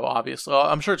ready to go. Obviously,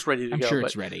 I'm sure it's ready to go.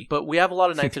 It's ready. But we have a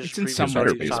lot of 9th edition previews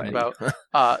to talk ready.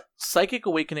 about. Psychic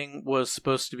Awakening was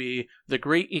supposed to be the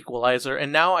Great Equalizer,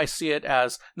 and now I see it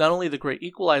as not only the Great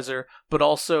Equalizer, but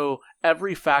also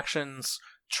every faction's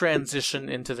transition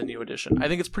into the new edition. I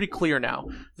think it's pretty clear now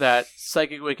that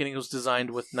Psychic Awakening was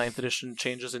designed with 9th edition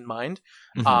changes in mind,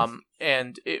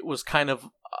 and it was kind of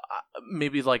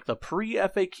maybe like the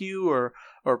pre-FAQ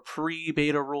or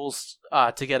pre-beta rules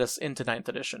to get us into 9th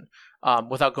edition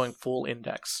without going full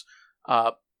index.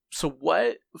 So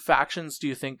what factions do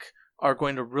you think are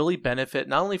going to really benefit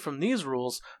not only from these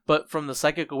rules, but from the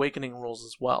Psychic Awakening rules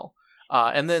as well?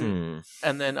 And then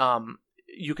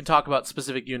you can talk about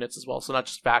specific units as well. So not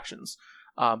just factions,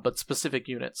 but specific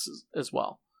units as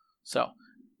well. So,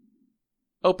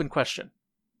 open question.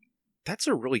 That's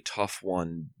a really tough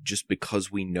one just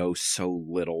because we know so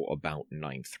little about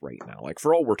 9th right now. Like,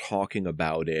 for all we're talking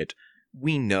about it,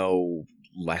 we know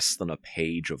less than a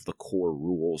page of the core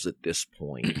rules at this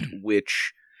point,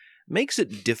 which makes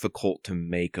it difficult to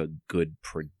make a good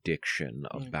prediction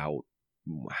about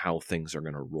how things are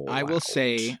going to roll out. I will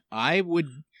say, I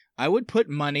would put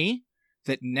money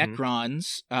that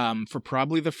Necrons, for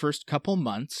probably the first couple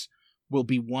months, will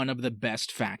be one of the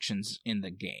best factions in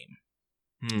the game.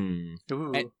 Ooh.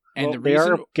 And they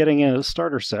are getting a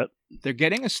starter set. They're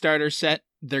getting a starter set.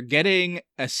 They're getting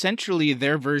essentially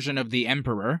their version of the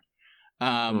Emperor,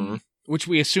 which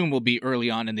we assume will be early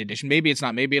on in the edition. Maybe it's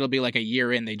not. Maybe it'll be like a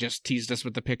year in. They just teased us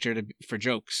with the picture for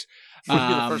jokes. Would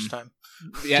be the first time.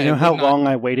 Yeah, do you know how long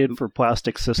I waited for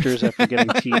Plastic Sisters after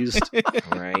getting teased?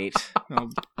 Right.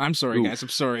 I'm sorry, guys. I'm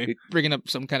sorry. Bringing up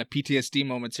some kind of PTSD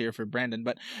moments here for Brandon.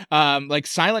 But like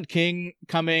Silent King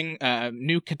coming,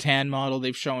 new Catan model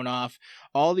they've shown off,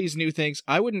 all these new things.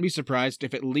 I wouldn't be surprised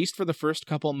if at least for the first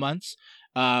couple months,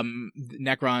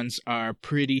 Necrons are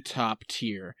pretty top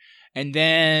tier. And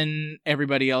then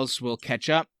everybody else will catch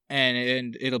up.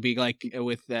 And it'll be like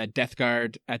with Death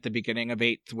Guard at the beginning of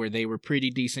 8th, where they were pretty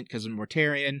decent because of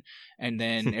Mortarion, and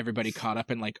then everybody caught up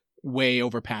and like way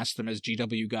overpassed them as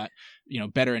GW got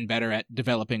better and better at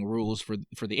developing rules for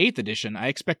the 8th edition. I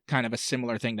expect kind of a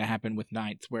similar thing to happen with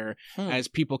 9th, where as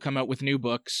people come out with new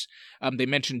books, they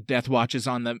mentioned Death Watch is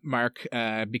on the mark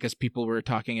because people were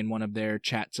talking in one of their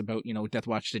chats about Death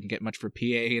Watch didn't get much for PA,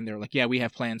 and they're like, yeah, we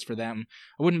have plans for them.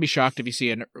 I wouldn't be shocked if you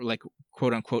see an like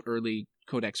quote unquote early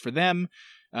codex for them,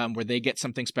 where they get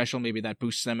something special. Maybe that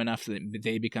boosts them enough that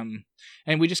they become,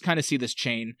 and we just kind of see this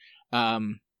chain.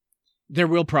 There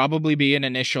will probably be an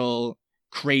initial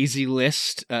crazy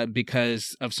list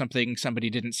because of something somebody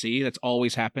didn't see. That's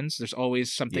always happens. There's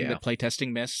always something that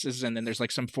playtesting misses, and then there's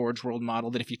like some Forge World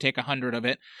model that if you take 100 of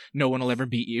it, no one will ever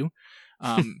beat you.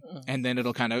 And then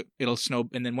it'll snow,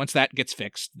 and then once that gets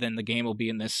fixed, then the game will be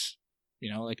in this,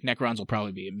 like Necrons will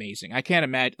probably be amazing. I can't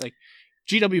imagine, like,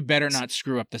 GW better not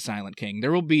screw up the Silent King.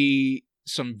 There will be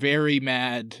some very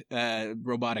mad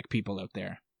robotic people out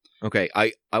there. Okay,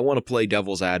 I want to play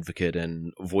devil's advocate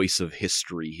and voice of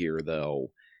history here,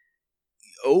 though.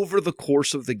 Over the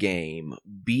course of the game,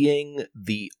 being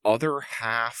the other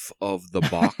half of the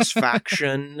box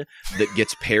faction that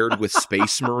gets paired with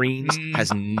Space Marines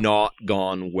has not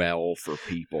gone well for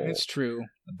people. It's true.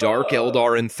 Dark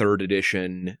Eldar in 3rd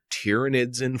edition,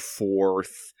 Tyranids in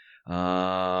 4th,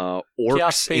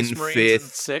 Orcs in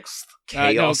 5th,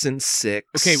 Chaos in 6th.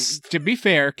 Okay, to be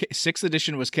fair, 6th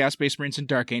edition was Chaos Space Marines and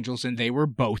Dark Angels, and they were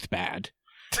both bad.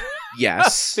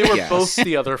 Yes, They were yes. both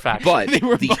the other faction. But They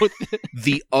were both.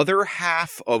 the other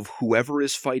half of whoever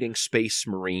is fighting Space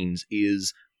Marines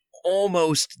is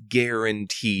almost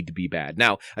guaranteed to be bad.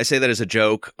 Now, I say that as a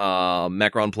joke.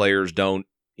 Necron players don't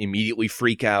immediately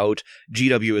freak out.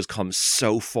 GW has come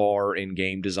so far in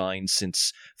game design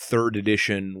since 3rd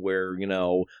edition where,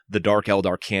 the Dark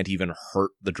Eldar can't even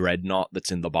hurt the Dreadnought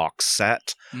that's in the box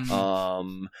set.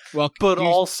 Mhm. Well, But you-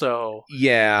 also,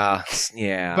 Yeah.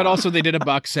 But also, they did a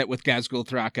box set with Ghazghkull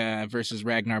Thraka versus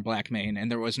Ragnar Blackmane,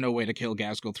 and there was no way to kill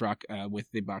Ghazghkull Thraka with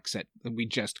the box set that we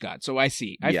just got. So I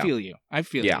see. I Yeah. feel you.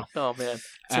 Yeah. oh man,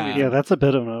 it's gonna be Yeah, that's a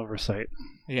bit of an oversight.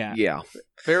 Yeah. Yeah.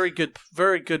 very good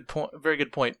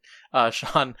point,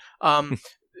 Sean.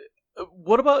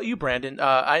 What about you, Brandon?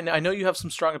 I know you have some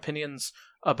strong opinions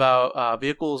about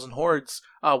vehicles and hordes.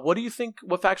 What do you think?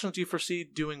 What factions do you foresee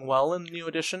doing well in the new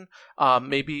edition?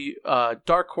 Maybe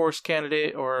dark horse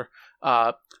candidate, or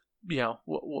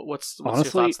what's your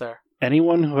Honestly, thoughts there?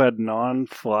 Anyone who had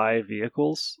non-fly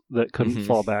vehicles that couldn't Mhm.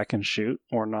 fall back and shoot,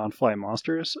 or non-fly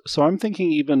monsters. So I'm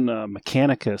thinking even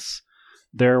Mechanicus,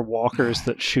 they're walkers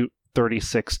that shoot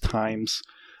 36 times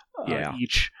Yeah.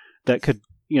 each, that could,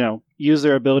 use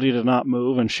their ability to not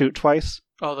move and shoot twice.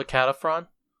 Oh, the Cataphren?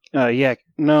 Yeah,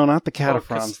 no, not the Oh,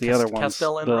 Cataphrons, the other ones.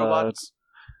 Castellan the, robots?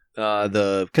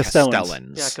 The Castellans.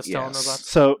 Castellans. Yeah, Castellan yes. robots.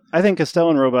 So I think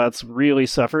Castellan robots really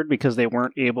suffered because they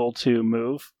weren't able to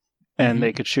move, and Mhm.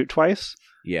 they could shoot twice.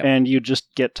 Yeah. And you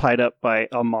just get tied up by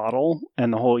a model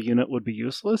and the whole unit would be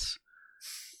useless.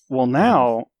 Well,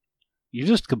 now you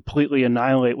just completely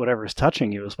annihilate whatever's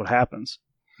touching you is what happens.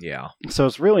 Yeah. So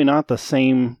it's really not the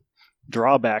same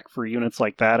drawback for units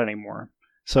like that anymore.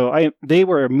 So they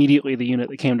were immediately the unit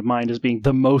that came to mind as being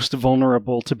the most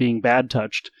vulnerable to being bad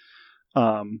touched.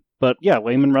 But yeah,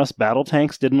 Layman Rust battle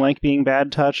tanks didn't like being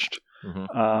bad touched.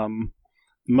 Mhm.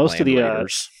 Most of Land the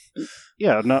Raiders.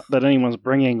 not that anyone's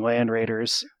bringing Land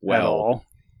Raiders at Well, all.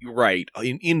 Right.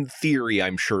 In theory,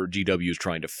 I'm sure GW is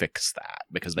trying to fix that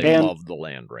because they And love the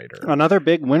Land Raider. Another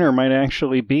big winner might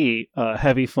actually be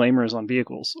heavy flamers on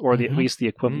vehicles, or at Mhm. least the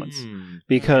equivalents, Mm.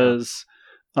 because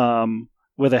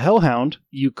with a Hellhound,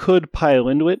 you could pile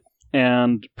into it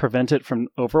and prevent it from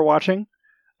overwatching.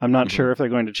 I'm not Mhm. sure if they're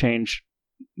going to change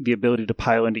the ability to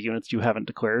pile into units you haven't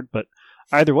declared, but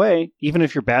either way, even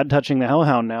if you're bad touching the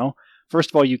Hellhound now, first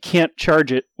of all, you can't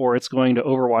charge it, or it's going to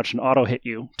overwatch and auto hit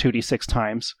you 2d6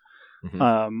 times.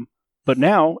 Mhm. But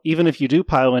now, even if you do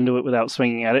pile into it without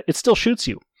swinging at it, it still shoots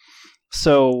you.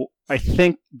 So I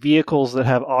think vehicles that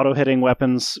have auto-hitting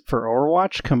weapons for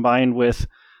Overwatch combined with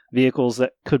vehicles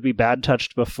that could be bad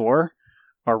touched before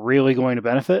are really going to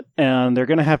benefit, and they're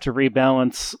going to have to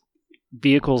rebalance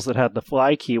vehicles that had the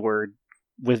fly keyword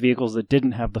with vehicles that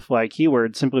didn't have the fly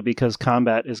keyword, simply because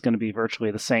combat is going to be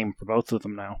virtually the same for both of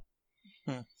them now.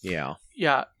 Yeah.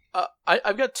 Yeah,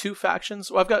 I've got two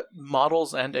factions. Well, I've got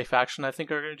models and a faction I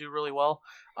think are going to do really well.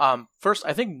 First,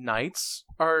 I think Knights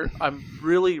are. I'm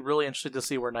really, really interested to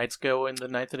see where Knights go in the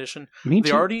 9th edition. Me They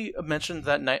too. already mentioned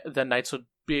that Knights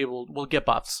will get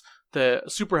buffs. The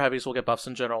super heavies will get buffs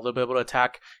in general. They'll be able to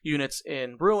attack units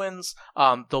in ruins.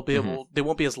 They'll be able. They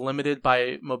won't be as limited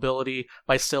by mobility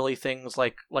by silly things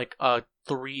like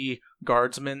 3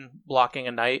 guardsmen blocking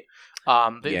a knight.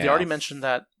 They Yeah. already mentioned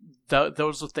that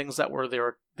those are things that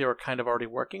they were kind of already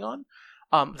working on.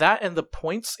 That and the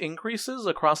points increases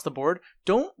across the board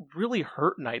don't really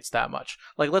hurt knights that much.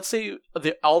 Like, let's say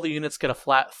all the units get a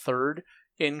flat third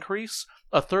increase.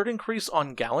 A third increase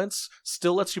on gallants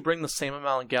still lets you bring the same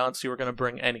amount of gallants you were going to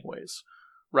bring anyways,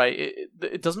 right?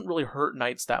 It doesn't really hurt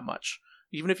knights that much.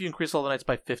 Even if you increase all the knights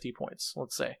by 50 points,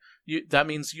 let's say, that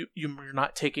means you're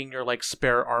not taking your like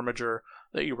spare armiger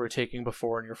that you were taking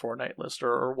before in your 4-knight list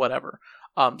or whatever.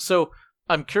 So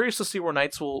I'm curious to see where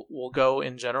knights will go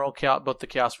in general, both the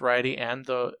chaos variety and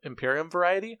the Imperium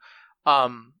variety.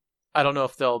 I don't know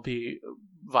if they'll be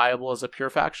viable as a pure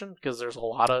faction because there's a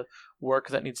lot of work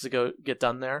that needs to get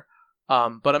done there.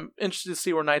 But I'm interested to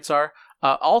see where knights are.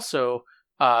 Also,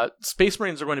 Space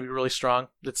Marines are going to be really strong.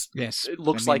 Yes. It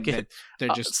looks I mean, like it. They're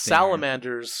just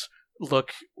Salamanders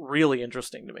look really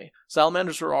interesting to me.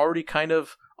 Salamanders were already kind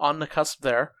of on the cusp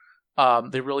there.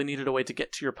 They really needed a way to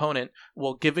get to your opponent.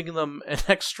 Well, giving them an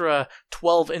extra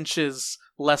 12 inches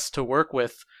less to work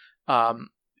with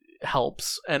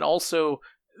helps. And also,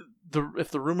 if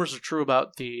the rumors are true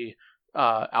about the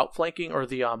outflanking or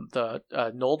the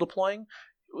null deploying,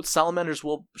 Salamanders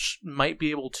might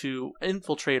be able to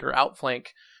infiltrate or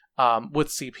outflank with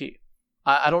CP.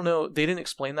 I don't know. They didn't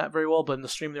explain that very well, but in the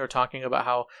stream they were talking about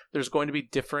how there's going to be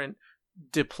different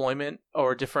deployment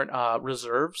or different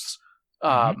reserves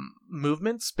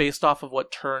movements based off of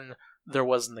what turn there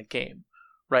was in the game,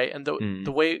 right? And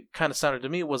the way it kind of sounded to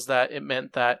me was that it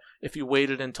meant that if you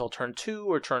waited until turn 2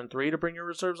 or turn 3 to bring your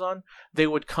reserves on, they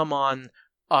would come on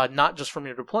not just from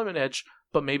your deployment edge,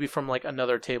 but maybe from like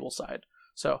another table side.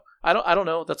 So I don't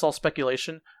know. That's all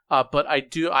speculation. But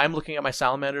I'm looking at my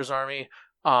Salamanders army,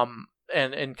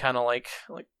 and kind of like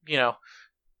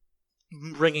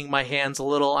wringing my hands a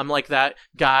little. I'm like that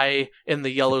guy in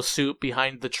the yellow suit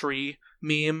behind the tree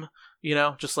meme,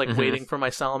 just like waiting for my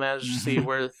Salamanders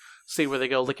to see where they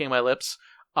go, licking my lips.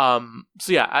 So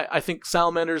yeah, I think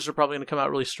Salamanders are probably going to come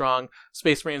out really strong.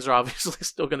 Space Marines are obviously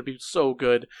still going to be so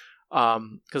good,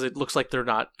 because it looks like they're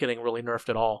not getting really nerfed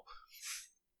at all.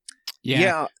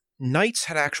 Yeah, Knights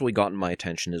had actually gotten my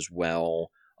attention as well,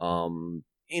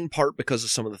 in part because of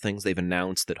some of the things they've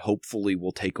announced that hopefully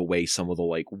will take away some of the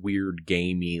like weird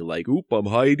gamey, like, oop, I'm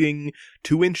hiding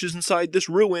 2 inches inside this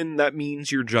ruin, that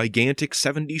means your gigantic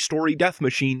 70-story death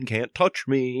machine can't touch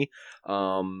me.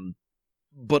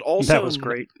 But also... That was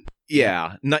great.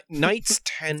 Yeah, Knights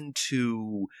tend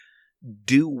to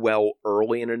do well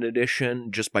early in an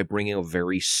edition just by bringing a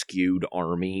very skewed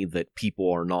army that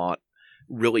people are not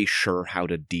really sure how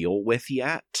to deal with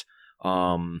yet.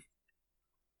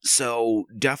 So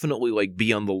definitely like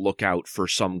be on the lookout for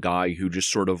some guy who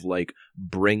just sort of like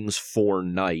brings 4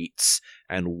 knights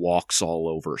and walks all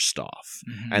over stuff.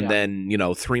 And then,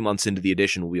 3 months into the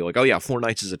edition we'll be like, oh yeah, 4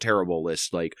 knights is a terrible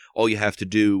list. Like all you have to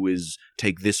do is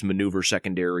take this maneuver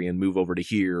secondary and move over to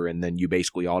here, and then you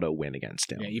basically auto win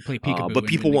against him. Yeah, you play peekaboo. But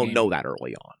people won't know that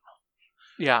early on.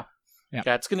 Yeah,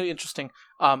 it's going to be interesting.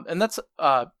 And that's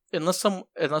unless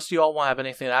you all want to have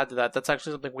anything to add to that, that's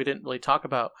actually something we didn't really talk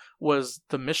about, was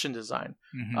the mission design.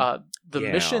 The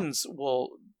missions will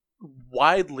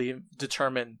widely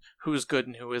determine who's good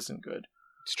and who isn't good.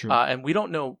 It's true. And we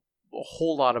don't know a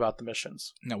whole lot about the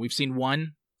missions. No, we've seen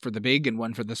one for the big and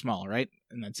one for the small, right?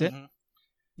 And that's it?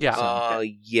 Yeah.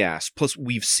 Yes. Plus,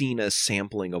 we've seen a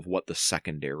sampling of what the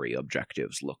secondary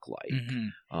objectives look like.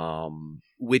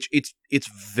 Which it's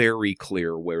very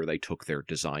clear where they took their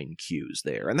design cues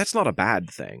there. And that's not a bad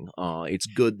thing. It's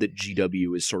good that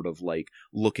GW is sort of like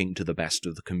looking to the best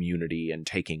of the community and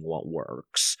taking what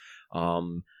works.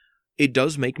 It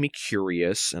does make me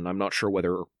curious, and I'm not sure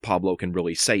whether Pablo can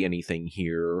really say anything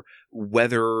here,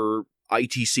 whether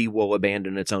ITC will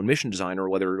abandon its own mission design or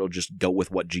whether it'll just go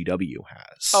with what GW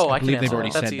has. Oh, I can believe they've answer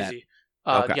already that. That's said that. easy.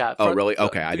 Okay. Yeah. Oh, really?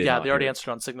 Okay, I didn't. Yeah, they already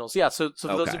answered on Signals. Yeah, so for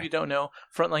those of Okay. you who don't know,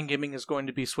 Frontline Gaming is going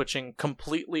to be switching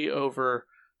completely over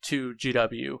to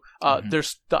GW.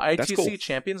 There's the ITC cool.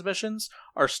 Champions missions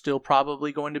are still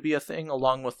probably going to be a thing,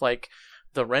 along with like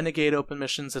the Renegade open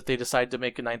missions if they decide to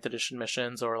make a 9th edition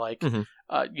missions, or like the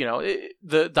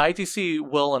ITC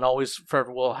will and always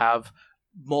forever will have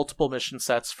multiple mission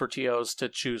sets for TOs to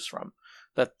choose from.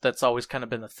 That's always kind of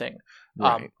been the thing.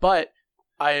 Right. But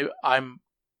I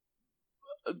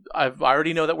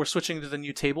already know that we're switching to the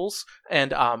new tables,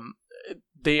 and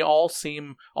they all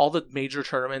the major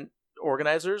tournament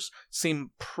organizers seem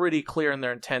pretty clear in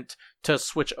their intent to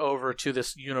switch over to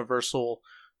this universal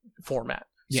format.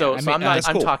 Yeah,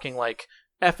 I'm talking like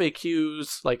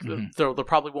FAQs, like there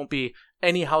probably won't be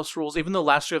any house rules, even though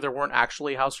last year there weren't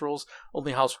actually house rules,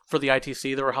 only house for the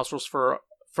ITC. There were house rules for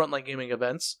Frontline Gaming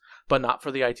events, but not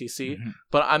for the ITC.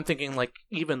 But I'm thinking like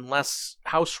even less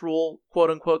house rule, quote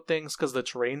unquote, things, because the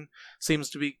terrain seems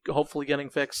to be hopefully getting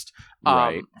fixed.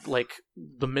 Right. Like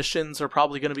the missions are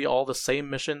probably going to be all the same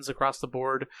missions across the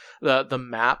board. The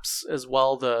maps as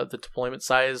well, the deployment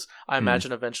size. I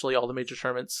imagine eventually all the major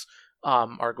tournaments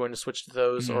are going to switch to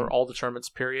those, or all the tournaments,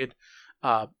 period.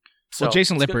 So well,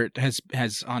 Jason Lippert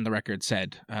has on the record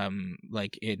said,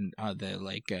 like in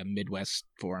the Midwest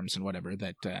forums and whatever,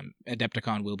 that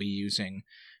Adepticon will be using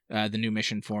the new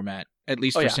mission format, at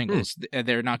least for singles.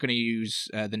 They're not going to use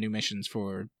the new missions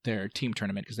for their team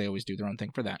tournament because they always do their own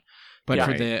thing for that. But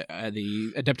for the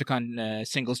Adepticon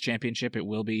singles championship, it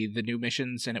will be the new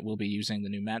missions, and it will be using the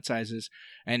new mat sizes.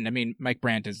 And I mean, Mike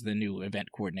Brandt is the new event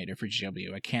coordinator for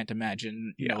GW. I can't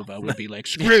imagine Nova would be like,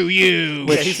 screw you!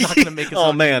 Yeah, he's not going to make his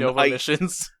own Nova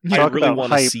missions. I really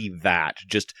want to see that.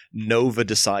 Just Nova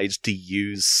decides to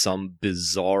use some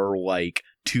bizarre, like,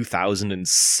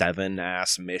 2007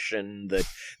 ass mission that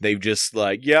they've just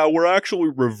like, yeah, we're actually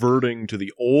reverting to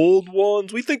the old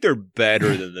ones. We think they're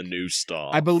better than the new stuff.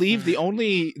 I believe the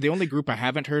only group I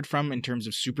haven't heard from in terms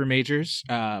of super majors,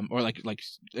 or like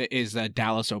is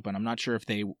Dallas Open. I'm not sure if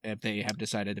they have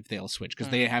decided if they'll switch,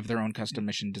 because they have their own custom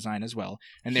mission design as well,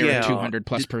 and they're a 200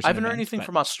 plus person. I haven't heard event, anything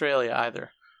from Australia either.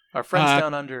 Our friends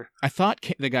down under. I thought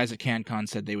the guys at CanCon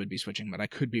said they would be switching, but I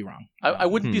could be wrong. I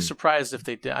wouldn't be surprised if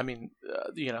they did. I mean,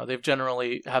 they've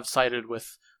generally have sided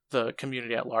with the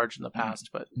community at large in the past.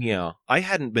 But Yeah, I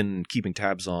hadn't been keeping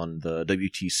tabs on the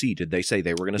WTC. Did they say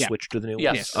they were going to Yeah. switch to the new one?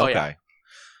 Yes. Oh, Okay.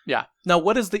 yeah. Now,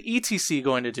 what is the ETC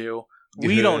going to do?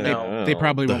 We don't know. They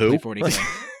probably The won't who? play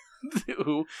 40K.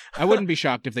 Who? I wouldn't be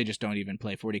shocked if they just don't even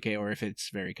play 40K or if it's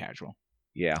very casual.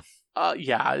 Yeah.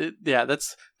 Yeah.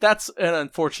 That's an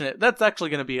unfortunate. That's actually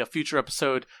going to be a future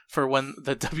episode for when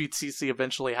the WTC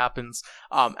eventually happens.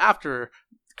 After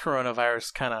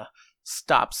coronavirus kind of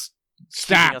stops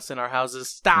keeping us in our houses.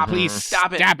 Stop, Please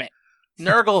stop it, Stop it.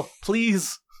 Nurgle,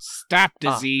 please. Stop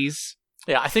disease.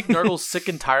 Yeah, I think Nurgle's sick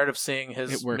and tired of seeing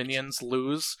his It worked. minions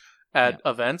lose at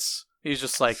events. He's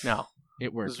just like, no,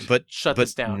 It worked. But shut but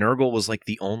this down. Nurgle was like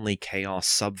the only Chaos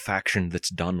sub-faction that's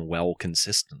done well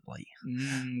consistently.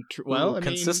 Well, Ooh, I mean,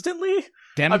 consistently.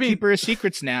 Damn I mean- Keeper of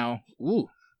Secrets now. Ooh.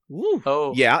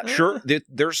 Oh, Yeah, sure.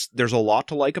 There's a lot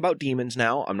to like about demons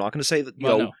now. I'm not going to say that,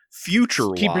 Well, no.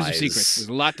 future-wise. Keepers of Secrets. There's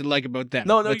a lot to like about them.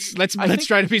 No, let's I think-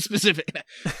 try to be specific.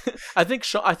 I think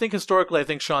historically, I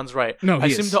think Sean's right. No, I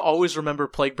he seem is. to always remember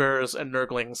Plague Bearers and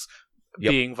Nurglings Yep.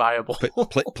 being viable.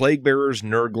 Plague Bearers,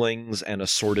 Nurglings, and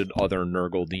assorted other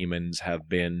Nurgle demons have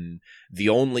been the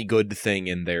only good thing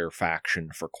in their faction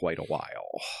for quite a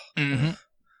while. Mm-hmm.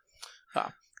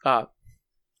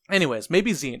 Anyways,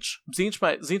 maybe Tzeentch.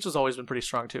 Tzeentch has always been pretty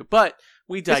strong too, but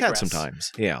we It's digress. had some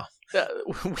times, yeah.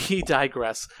 We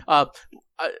digress.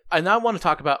 I now want to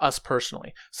talk about us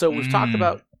personally. So we've talked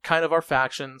about kind of our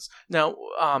factions. Now,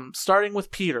 starting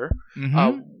with Peter,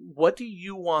 what do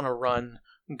you want to run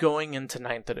going into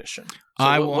 9th edition?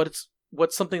 So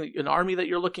what's something, an army that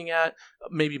you're looking at,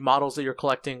 maybe models that you're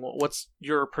collecting? What's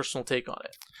your personal take on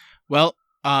it? Well,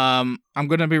 I'm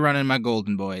going to be running my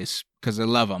Golden Boys because I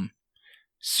love them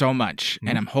so much.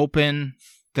 And I'm hoping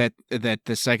that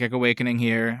the Psychic Awakening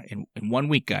here in 1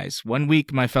 week, guys, 1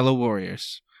 week, my fellow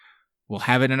warriors, we'll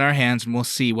have it in our hands and we'll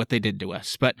see what they did to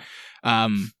us. But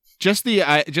just the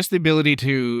ability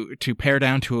to pare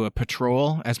down to a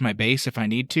patrol as my base if I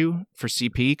need to for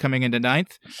CP coming into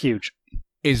 9th Huge.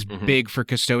 is big for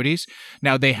Custodies.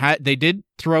 Now they did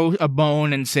throw a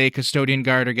bone and say Custodian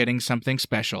Guard are getting something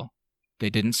special.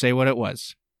 They didn't say what it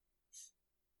was.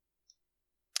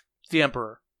 The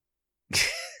Emperor.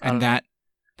 And that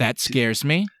scares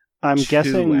me. I'm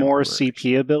guessing more emperors.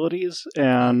 CP abilities,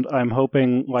 and I'm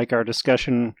hoping, like our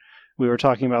discussion, we were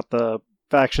talking about the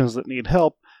factions that need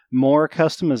help, more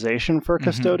customization for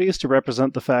Custodies to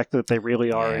represent the fact that they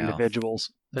really are Yeah.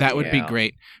 individuals. That would be Yeah.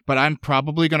 great. But I'm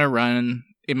probably going to run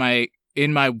in my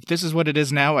this is what it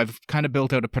is now. I've kind of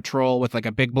built out a patrol with like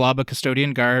a big blob of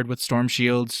Custodian Guard with storm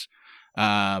shields.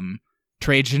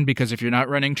 Trajan, because if you're not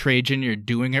running Trajan, you're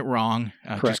doing it wrong.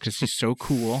 Just Correct. because he's so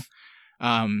cool.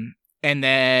 And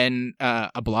then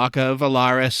a block of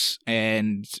Alaris,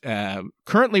 and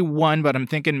currently 1, but I'm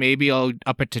thinking maybe I'll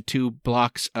up it to 2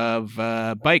 blocks of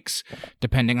bikes,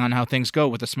 depending on how things go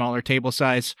with a smaller table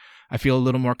size. I feel a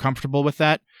little more comfortable with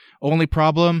that. Only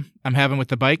problem I'm having with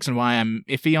the bikes and why I'm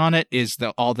iffy on it is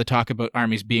all the talk about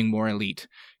armies being more elite,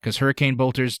 because Hurricane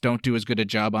Bolters don't do as good a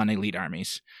job on elite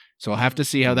armies. So I'll have to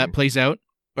see how that plays out.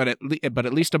 But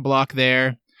at least a block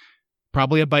there.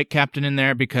 Probably a bike captain in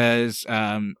there because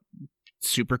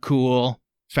super cool,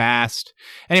 fast.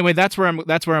 Anyway, that's where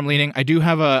I'm leaning. I do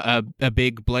have a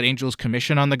big Blood Angels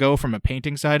commission on the go from a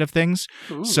painting side of things.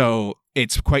 Ooh. So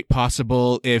it's quite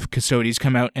possible if Custodies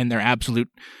come out and they're absolute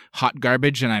hot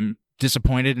garbage and I'm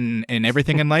disappointed in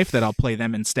everything in life that I'll play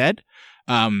them instead.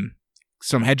 So I'm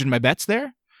hedging my bets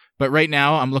there. But right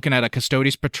now, I'm looking at a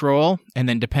Custodies patrol, and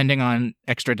then depending on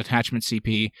extra detachment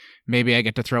CP, maybe I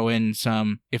get to throw in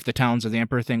some, if the Talons of the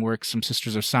Emperor thing works, some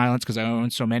Sisters of Silence, because I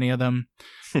own so many of them.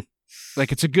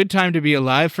 Like, it's a good time to be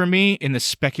alive for me in the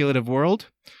speculative world,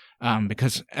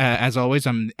 because, as always,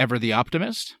 I'm ever the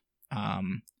optimist.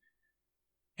 And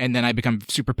then I become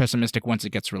super pessimistic once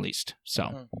it gets released.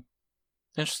 So,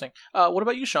 Interesting. What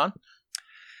about you, Sean?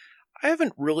 I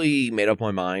haven't really made up my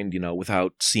mind,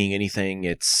 without seeing anything.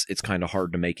 It's kind of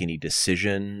hard to make any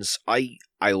decisions. I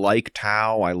like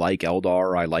Tau, I like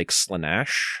Eldar, I like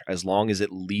Slaanesh. As long as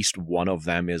at least one of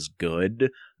them is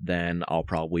good, then I'll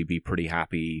probably be pretty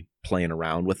happy playing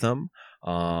around with them.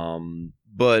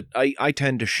 But I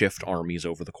tend to shift armies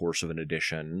over the course of an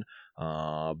edition,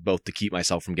 both to keep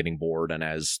myself from getting bored and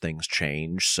as things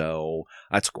change. So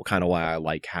that's kind of why I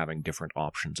like having different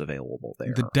options available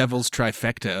there. the devil's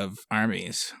trifecta of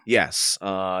armies. Yes,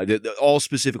 all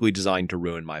specifically designed to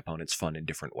ruin my opponent's fun in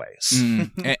different ways.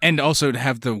 And also to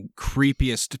have the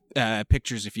creepiest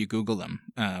pictures if you Google them.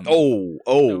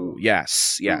 Oh,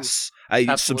 yes. I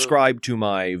Absolutely. subscribe to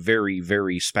my very,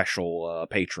 very special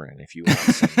Patreon if you want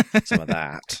some of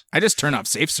that. I just turn off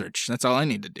Safe Search. That's all I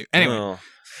need to do. Anyway,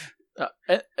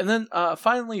 And then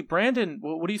finally, Brandon,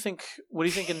 what do you think? What do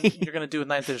you think you're going to do with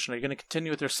 9th edition? Are you going to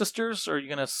continue with your sisters, or are you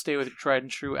going to stay with your tried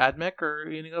and true AdMech, or are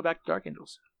you going to go back to Dark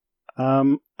Angels?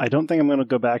 I don't think I'm going to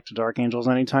go back to Dark Angels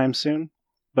anytime soon,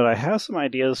 but I have some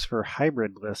ideas for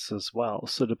hybrid lists as well.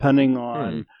 So depending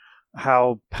on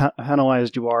how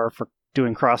penalized you are for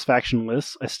doing cross-faction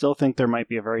lists, I still think there might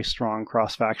be a very strong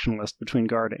cross-faction list between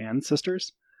Guard and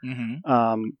Sisters.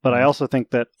 But I also think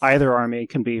that either army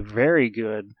can be very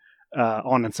good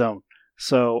on its own.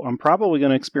 So I'm probably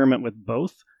going to experiment with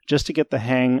both just to get the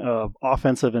hang of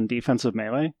offensive and defensive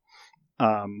melee.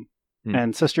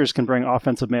 And Sisters can bring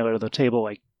offensive melee to the table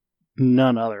like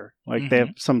none other. Like they have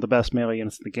some of the best melee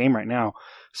units in the game right now.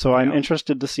 So I'm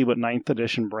interested to see what 9th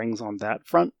edition brings on that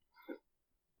front.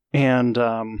 And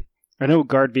I know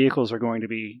Guard vehicles are going to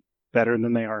be better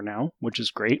than they are now, which is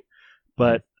great.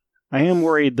 But I am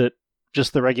worried that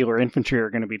just the regular infantry are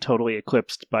going to be totally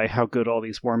eclipsed by how good all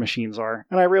these war machines are.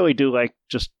 And I really do like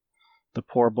just the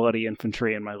poor bloody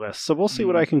infantry in my list. So we'll see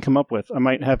what I can come up with. I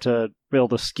might have to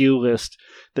build a skew list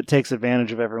that takes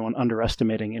advantage of everyone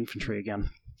underestimating infantry again.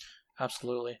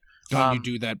 Absolutely. Don't you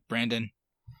do that, Brandon.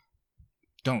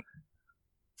 Don't.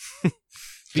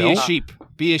 Be a sheep.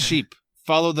 Be a sheep.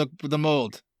 Follow the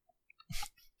mold.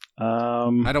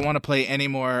 I don't want to play any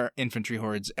more infantry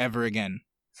hordes ever again.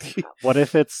 What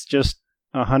if it's just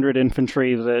 100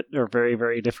 infantry that are very,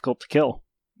 very difficult to kill?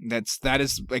 That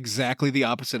is exactly the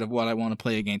opposite of what I want to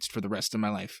play against for the rest of my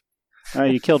life.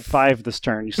 You killed 5 this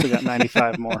turn. You still got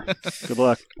 95 more. Good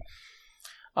luck.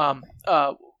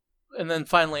 And then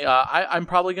finally, I'm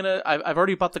probably gonna. I've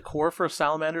already bought the core for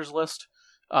Salamander's list,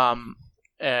 so I'm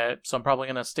probably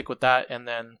gonna stick with that. And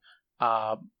then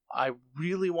I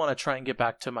really want to try and get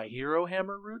back to my Hero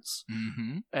Hammer roots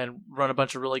and run a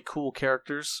bunch of really cool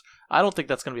characters. I don't think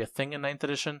that's gonna be a thing in 9th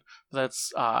edition.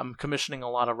 That's I'm commissioning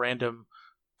a lot of random,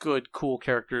 good, cool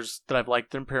characters that I've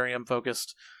liked. Imperium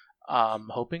focused.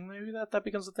 Hoping maybe that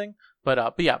becomes a thing.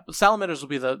 But yeah, Salamanders will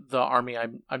be the army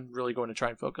I'm really going to try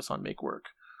and focus on, make work.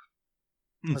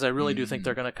 Because I really do think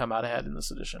they're going to come out ahead in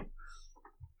this edition.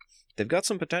 They've got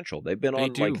some potential. They've been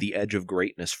on like the edge of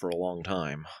greatness for a long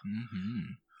time.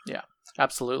 Yeah,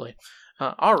 absolutely.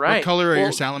 All right. What color are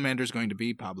your salamanders going to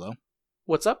be, Pablo?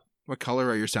 What's up? What color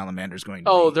are your salamanders going to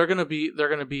be? Oh, they're going to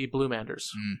be blue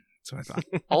manders. That's what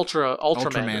I thought.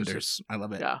 Ultramanders. I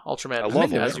love it. Yeah, Ultramanders. I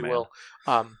love as you will.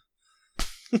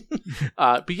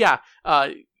 But yeah,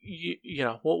 you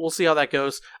know, we'll see how that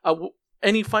goes.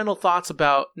 Any final thoughts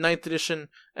about 9th edition?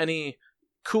 Any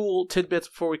cool tidbits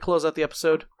before we close out the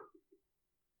episode?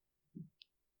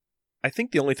 I think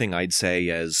the only thing I'd say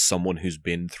as someone who's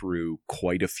been through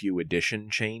quite a few edition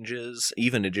changes,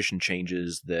 even edition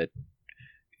changes that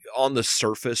on the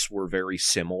surface were very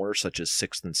similar, such as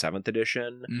 6th and 7th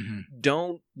edition,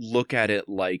 don't look at it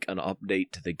like an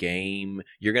update to the game.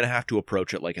 You're going to have to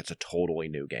approach it like it's a totally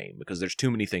new game, because there's too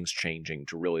many things changing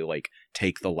to really like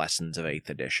take the lessons of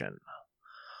 8th edition.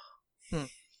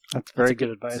 That's very good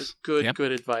advice. Good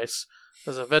advice.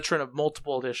 As a veteran of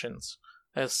multiple editions,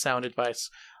 that's sound advice.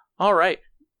 All right.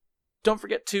 Don't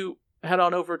forget to head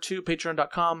on over to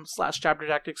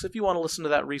patreon.com/chaptertactics if you want to listen to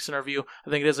that recent review. I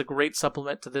think it is a great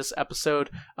supplement to this episode.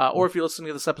 Or if you're listening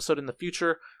to this episode in the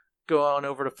future, go on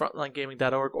over to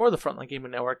frontlinegaming.org or the Frontline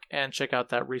Gaming Network and check out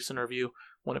that recent review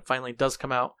when it finally does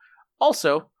come out.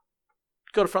 Also,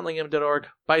 go to frontlinegaming.org,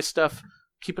 buy stuff,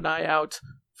 keep an eye out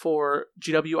for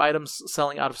GW items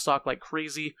selling out of stock like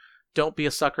crazy. Don't be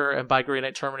a sucker and buy Grey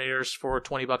Knight Terminators for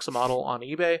 $20 a model on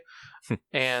eBay.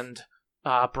 And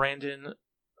Brandon,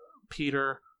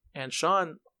 Peter, and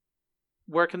Sean,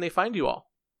 where can they find you all?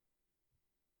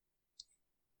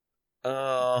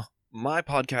 My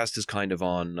podcast is kind of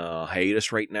on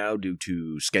hiatus right now due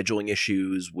to scheduling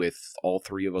issues with all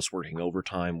three of us working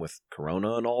overtime with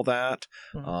Corona and all that.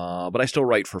 But I still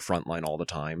write for Frontline all the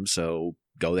time, so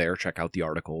go there, check out the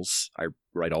articles. I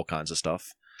write all kinds of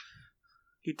stuff.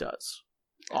 He does.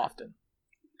 Often.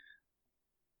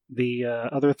 The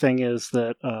other thing is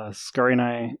that Scurry and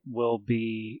I will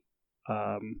be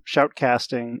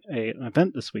shoutcasting an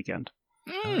event this weekend.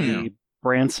 The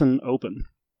Branson Open.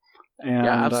 And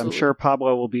I'm sure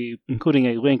Pablo will be including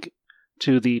a link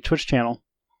to the Twitch channel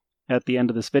at the end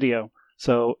of this video.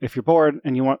 So if you're bored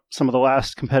and you want some of the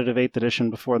last competitive 8th edition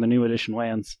before the new edition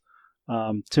lands,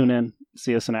 tune in,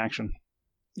 see us in action.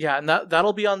 Yeah, and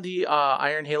that'll be on the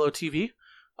Iron Halo TV.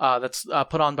 That's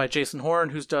put on by Jason Horn,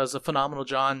 who does a phenomenal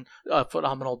job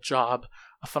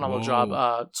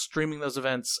streaming those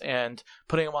events and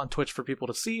putting them on Twitch for people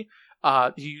to see.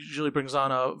 He usually brings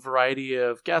on a variety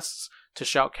of guests to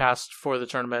shoutcast for the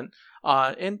tournament,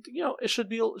 and it should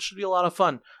be a lot of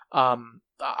fun. I'm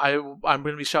going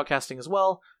to be shoutcasting as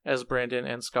well as Brandon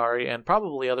and Scary, and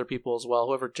probably other people as well,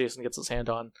 whoever Jason gets his hand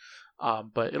on.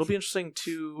 But it'll be interesting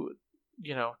to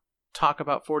talk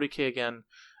about 40K again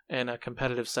in a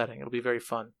competitive setting. It'll be very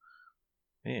fun.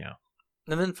 Yeah.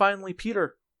 And then finally,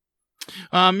 Peter.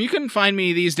 You can find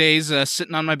me these days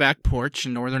sitting on my back porch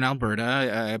in northern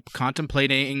Alberta,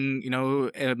 contemplating,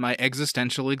 my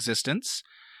existential existence.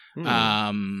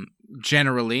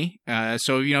 Generally.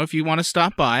 So, if you want to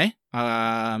stop by,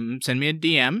 send me a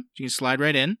DM. You can slide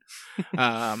right in.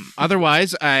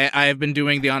 Otherwise, I've been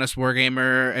doing the Honest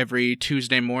Wargamer every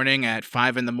Tuesday morning at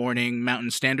 5 a.m.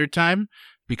 Mountain Standard Time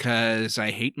because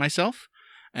I hate myself.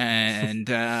 And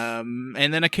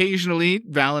then occasionally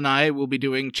Val and I will be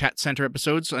doing chat center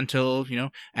episodes until,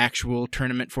 actual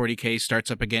tournament 40K starts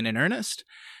up again in earnest.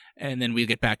 And then we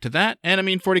get back to that. And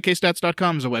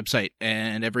 40kstats.com is a website.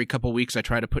 And every couple weeks I've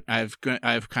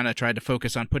kind of tried to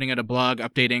focus on putting out a blog,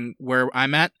 updating where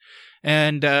I'm at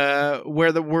and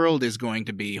where the world is going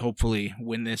to be, hopefully,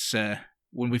 when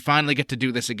we finally get to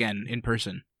do this again in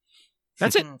person.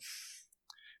 That's it.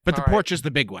 But the porch is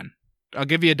the big one. I'll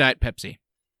give you a Diet Pepsi.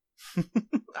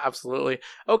 Absolutely.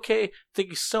 Okay, thank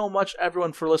you so much,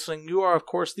 everyone, for listening. You are, of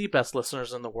course, the best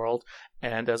listeners in the world.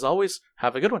 And as always,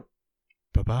 have a good one.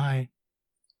 Bye-bye.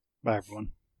 Bye, everyone.